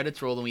 when the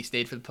credits rolled and we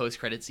stayed for the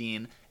post-credit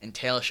scene and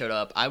Tails showed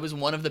up, I was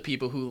one of the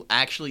people who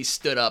actually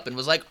stood up and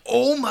was like,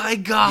 "Oh my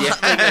god!"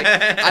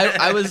 Yeah.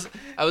 I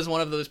was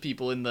one of those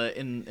people in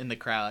the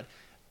crowd,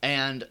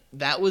 and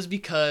that was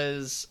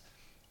because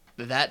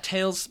that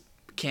Tails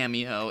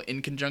cameo,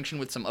 in conjunction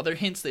with some other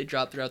hints they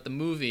dropped throughout the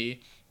movie,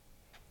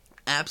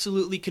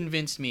 absolutely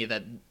convinced me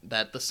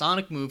that the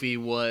Sonic movie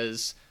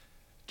was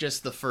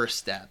just the first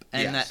step,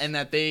 and Yes.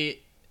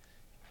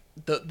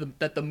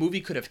 that the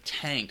movie could have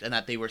tanked, and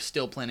that they were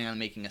still planning on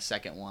making a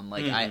second one.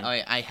 Like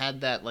I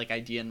had that like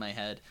idea in my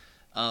head,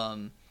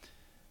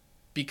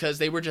 because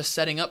they were just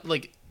setting up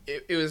like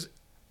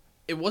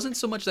it wasn't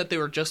so much that they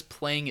were just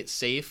playing it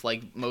safe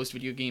like most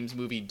video games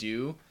movie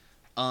do,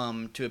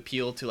 to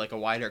appeal to like a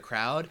wider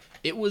crowd.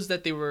 It was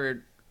that they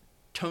were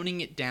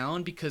toning it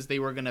down because they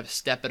were gonna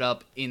step it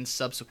up in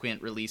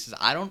subsequent releases.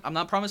 I'm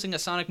not promising a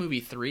Sonic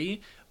movie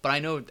 3, but I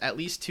know at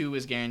least 2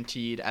 is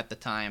guaranteed at the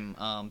time,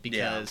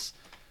 because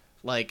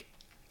like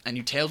I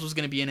knew Tails was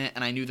gonna be in it,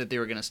 and I knew that they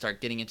were gonna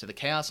start getting into the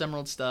Chaos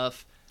Emerald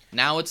stuff.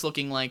 Now it's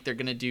looking like they're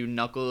gonna do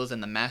Knuckles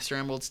and the Master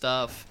Emerald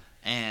stuff,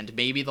 and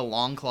maybe the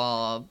Long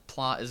Claw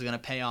plot is gonna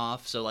pay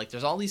off. So like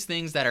there's all these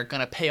things that are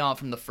gonna pay off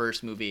from the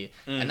first movie,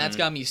 and that's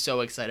got me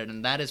so excited,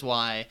 and that is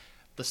why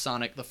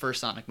the first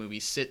Sonic movie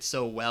sits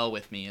so well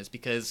with me, is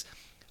because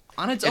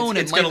on its own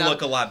it's it might gonna not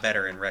look a lot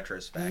better in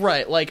retrospect.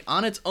 right, like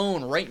on its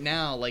own right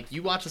now, like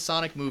you watch a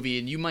Sonic movie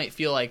and you might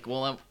feel like,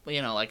 well,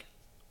 like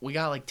we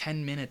got like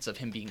 10 minutes of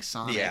him being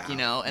Sonic, Yeah,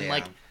 and yeah.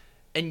 like,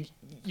 and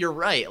you're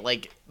right,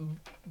 like,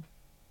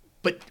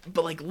 but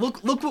like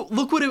look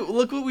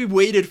what we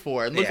waited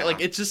for, and look, Yeah. like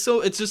it's just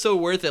so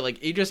worth it.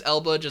 Like Idris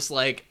Elba just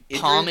like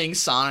Idris- palming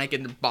Sonic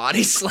and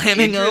body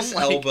slamming Idris him.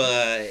 Like,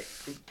 Elba.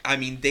 I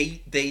mean,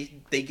 they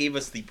gave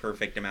us the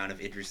perfect amount of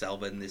Idris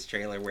Elba in this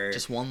trailer, where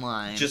just one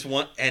line, just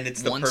one, and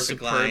it's the One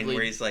perfect line superbly-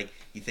 where he's like,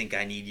 "You think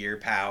I need your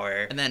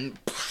power?" and then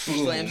Boom.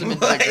 slams him into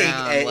the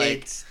ground.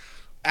 Like it's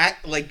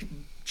like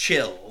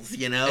chills,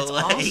 It's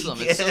like, awesome.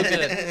 It's so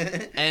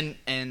good. and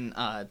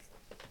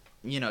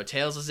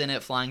Tails is in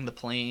it flying the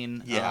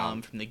plane, Yeah.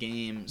 from the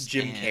games.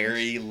 Jim and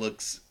Carrey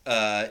looks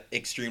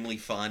extremely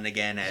fun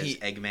again as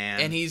Eggman,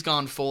 and he's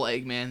gone full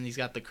Eggman. He's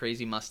got the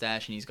crazy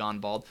mustache and he's gone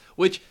bald,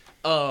 which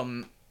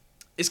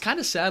is kind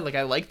of sad. Like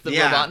I like the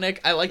Yeah. Robotnik.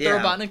 I like the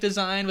Yeah. Robotnik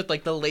design with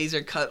like the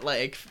laser cut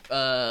like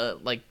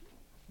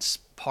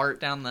part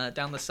down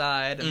the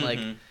side, and like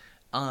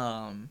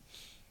Mhm.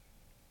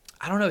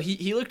 I don't know.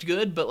 He looked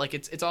good, but like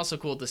it's also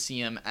cool to see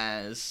him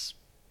as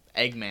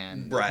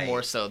Eggman, Right.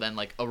 more so than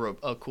like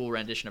a cool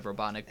rendition of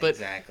Robotnik. But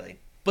exactly.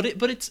 but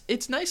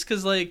it's nice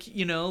because like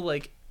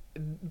like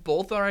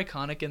both are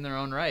iconic in their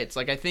own rights.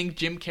 Like I think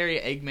Jim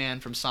Carrey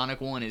Eggman from Sonic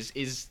 1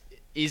 is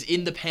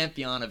in the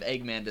pantheon of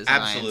Eggman designs.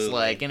 Absolutely.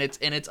 Like and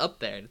it's up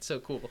there. It's so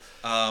cool.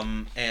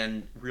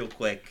 And real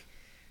quick,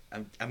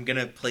 I'm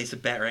gonna place a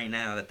bet right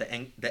now that the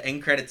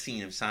end credit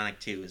scene of Sonic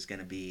 2 is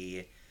gonna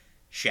be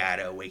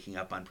Shadow waking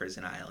up on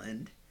Prison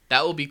Island.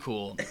 That will be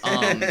cool.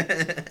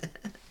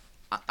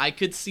 I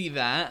could see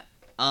that.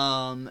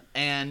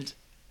 And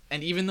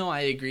even though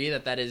I agree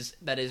that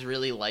is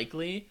really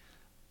likely,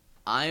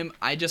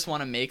 I just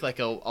want to make like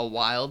a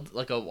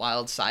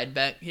wild side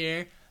bet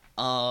here,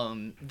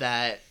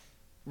 that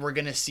we're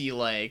gonna see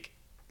like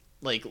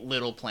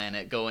Little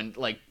Planet go and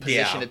like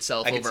position Yeah,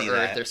 itself I could over see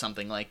Earth that. or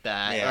something like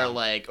that, Yeah. or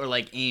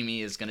like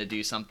Amy is gonna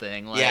do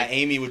something. Like, Yeah,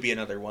 Amy would be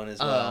another one as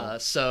well.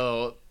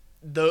 So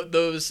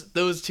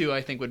those two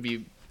I think would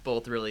be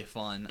both really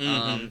fun.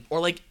 Mhm.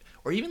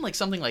 or even like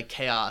something like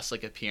Chaos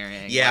like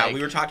appearing. Yeah, like,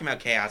 we were talking about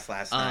Chaos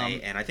last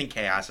night, and I think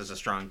Chaos has a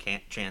strong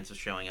chance of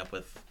showing up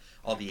with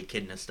all the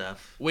Echidna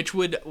stuff. which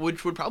would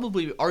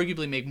probably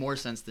arguably make more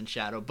sense than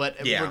Shadow. But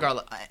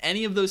regardless,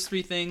 any of those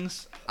three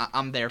things,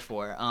 I'm there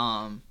for.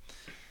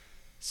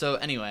 So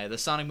anyway, the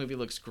Sonic movie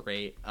looks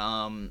great.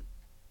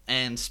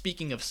 And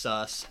speaking of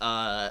sus,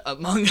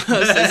 Among Us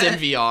is in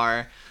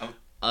VR.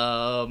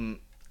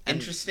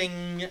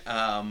 Interesting.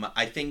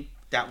 I think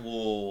that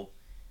will.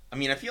 I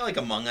mean, I feel like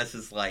Among Us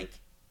is like,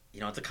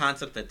 it's a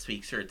concept that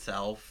speaks for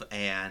itself,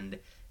 and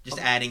just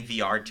adding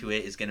VR to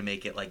it is going to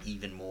make it like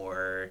even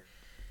more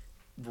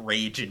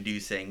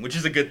rage-inducing, which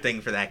is a good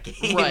thing for that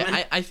game.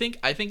 Right. I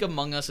think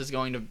Among Us is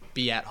going to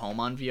be at home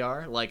on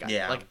VR.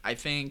 I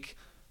think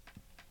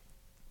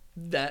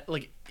that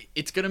like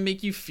it's gonna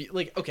make you feel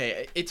like,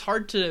 okay, it's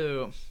hard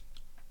to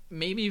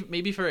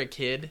maybe for a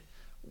kid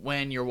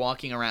when you're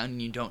walking around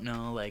and you don't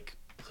know like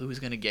who's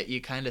gonna get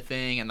you kind of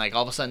thing, and like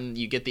all of a sudden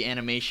you get the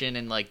animation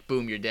and like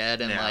boom, you're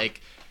dead, and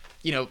like,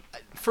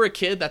 for a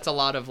kid that's a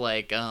lot of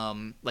like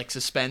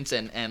suspense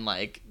and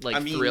like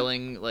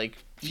thrilling like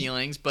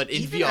feelings, but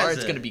in VR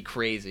it's gonna be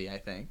crazy, I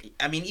think.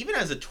 I mean, even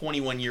as a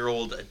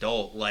 21-year-old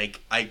adult,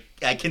 like I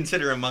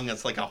consider Among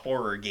Us like a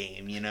horror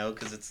game,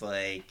 because it's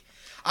like,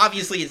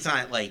 obviously it's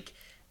not like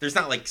there's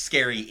not like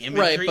scary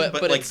imagery, right,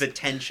 but like the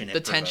tension and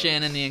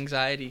the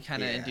anxiety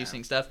kind of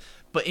inducing stuff.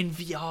 But in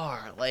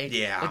VR, like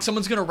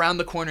someone's gonna round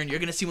the corner and you're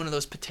gonna see one of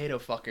those potato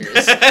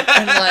fuckers,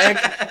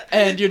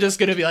 and you're just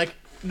gonna be like,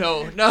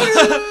 no,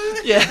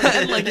 yeah,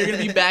 and like you're gonna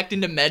be backed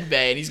into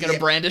medbay and he's gonna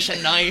brandish a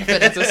knife,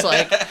 and it's just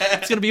like,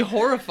 it's gonna be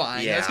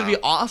horrifying. It's gonna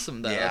be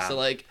awesome though. So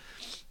like,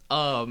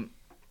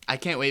 I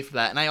can't wait for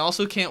that, and I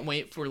also can't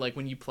wait for like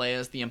when you play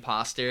as the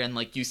imposter and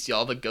like you see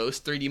all the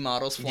ghost 3D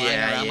models flying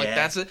around, like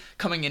that's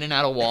coming in and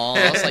out of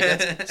walls, like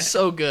that's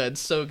so good.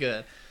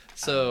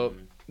 So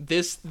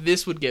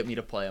this would get me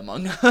to play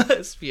Among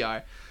Us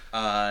VR.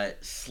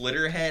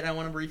 Slitterhead, I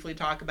want to briefly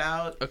talk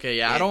about.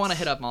 Okay, I don't want to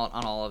hit up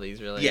on all of these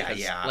really.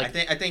 Yeah. Like,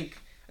 I think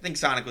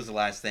Sonic was the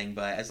last thing,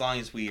 but as long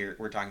as we're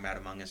talking about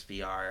Among Us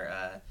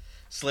VR,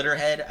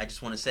 Slitterhead, I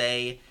just want to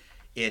say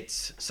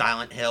it's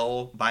Silent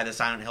Hill by the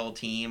Silent Hill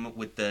team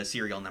with the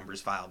serial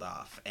numbers filed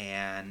off,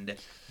 and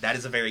that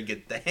is a very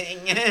good thing.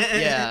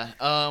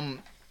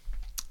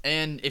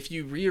 And if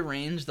you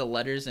rearrange the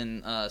letters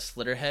in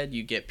Slitterhead,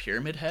 you get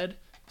Pyramid Head.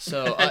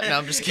 So no,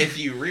 I'm just kidding. If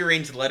you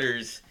rearrange the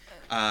letters,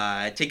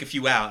 take a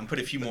few out and put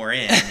a few more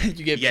in,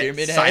 you get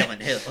Pyramid Head.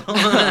 Silent Hill.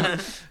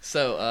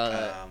 So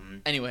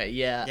anyway,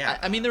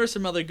 I mean there were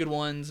some other good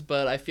ones,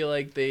 but I feel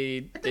like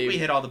I think we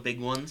hit all the big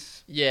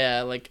ones.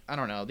 Yeah, like I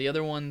don't know, the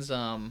other ones.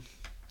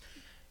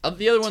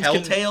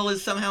 Telltale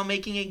is somehow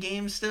making a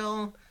game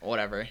still.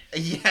 Whatever.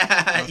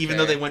 Yeah, even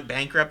though they went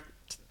bankrupt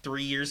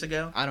 3 years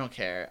ago. I don't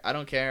care. I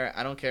don't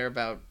care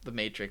about The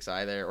Matrix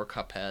either, or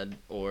Cuphead,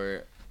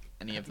 or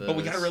any of those. But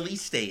we got a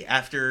release date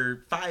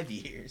after 5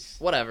 years.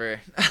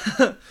 Whatever.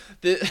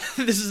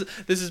 This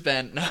has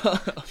been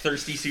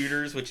Thirsty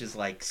Suitors, which is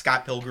like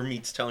Scott Pilgrim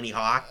meets Tony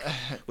Hawk,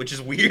 which is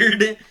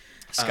weird.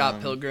 Scott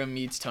Pilgrim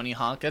meets Tony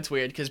Hawk. That's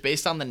weird because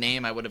based on the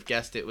name, I would have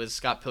guessed it was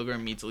Scott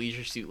Pilgrim meets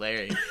Leisure Suit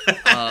Larry.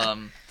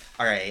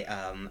 All right.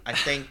 I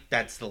think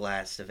that's the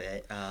last of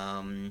it.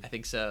 I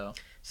think so.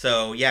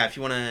 So yeah, if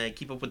you want to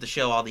keep up with the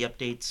show, all the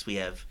updates, we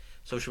have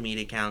social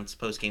media accounts,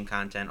 post-game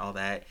content, all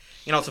that.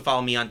 You can also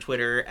follow me on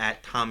Twitter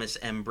at Thomas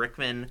M.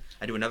 Brickman.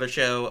 I do another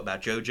show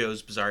about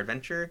JoJo's Bizarre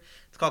Adventure.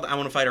 It's called I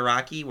Want to Fight a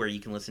Rocky, where you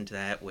can listen to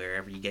that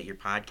wherever you get your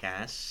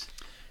podcasts.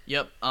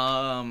 Yep.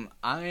 I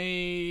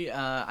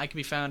can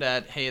be found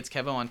at Hey It's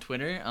Kevo on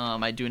Twitter.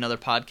 I do another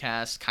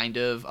podcast, kind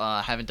of.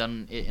 Haven't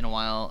done it in a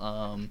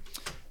while.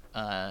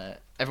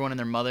 Everyone and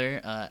Their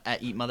Mother,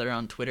 at Eat Mother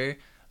on Twitter.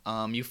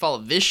 You follow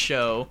this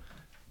show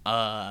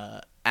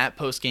at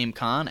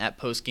PostGameCon, at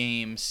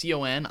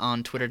PostGameCon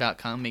on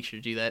Twitter.com. Make sure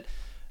to do that.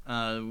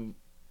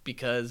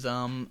 Because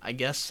I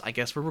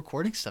guess we're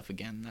recording stuff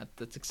again.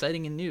 That's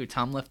exciting and new.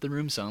 Tom left the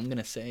room, so I'm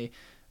gonna say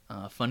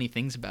funny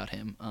things about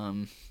him.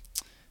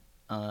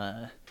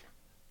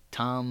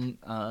 Tom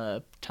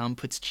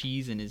puts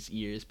cheese in his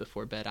ears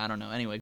before bed. I don't know. Anyway.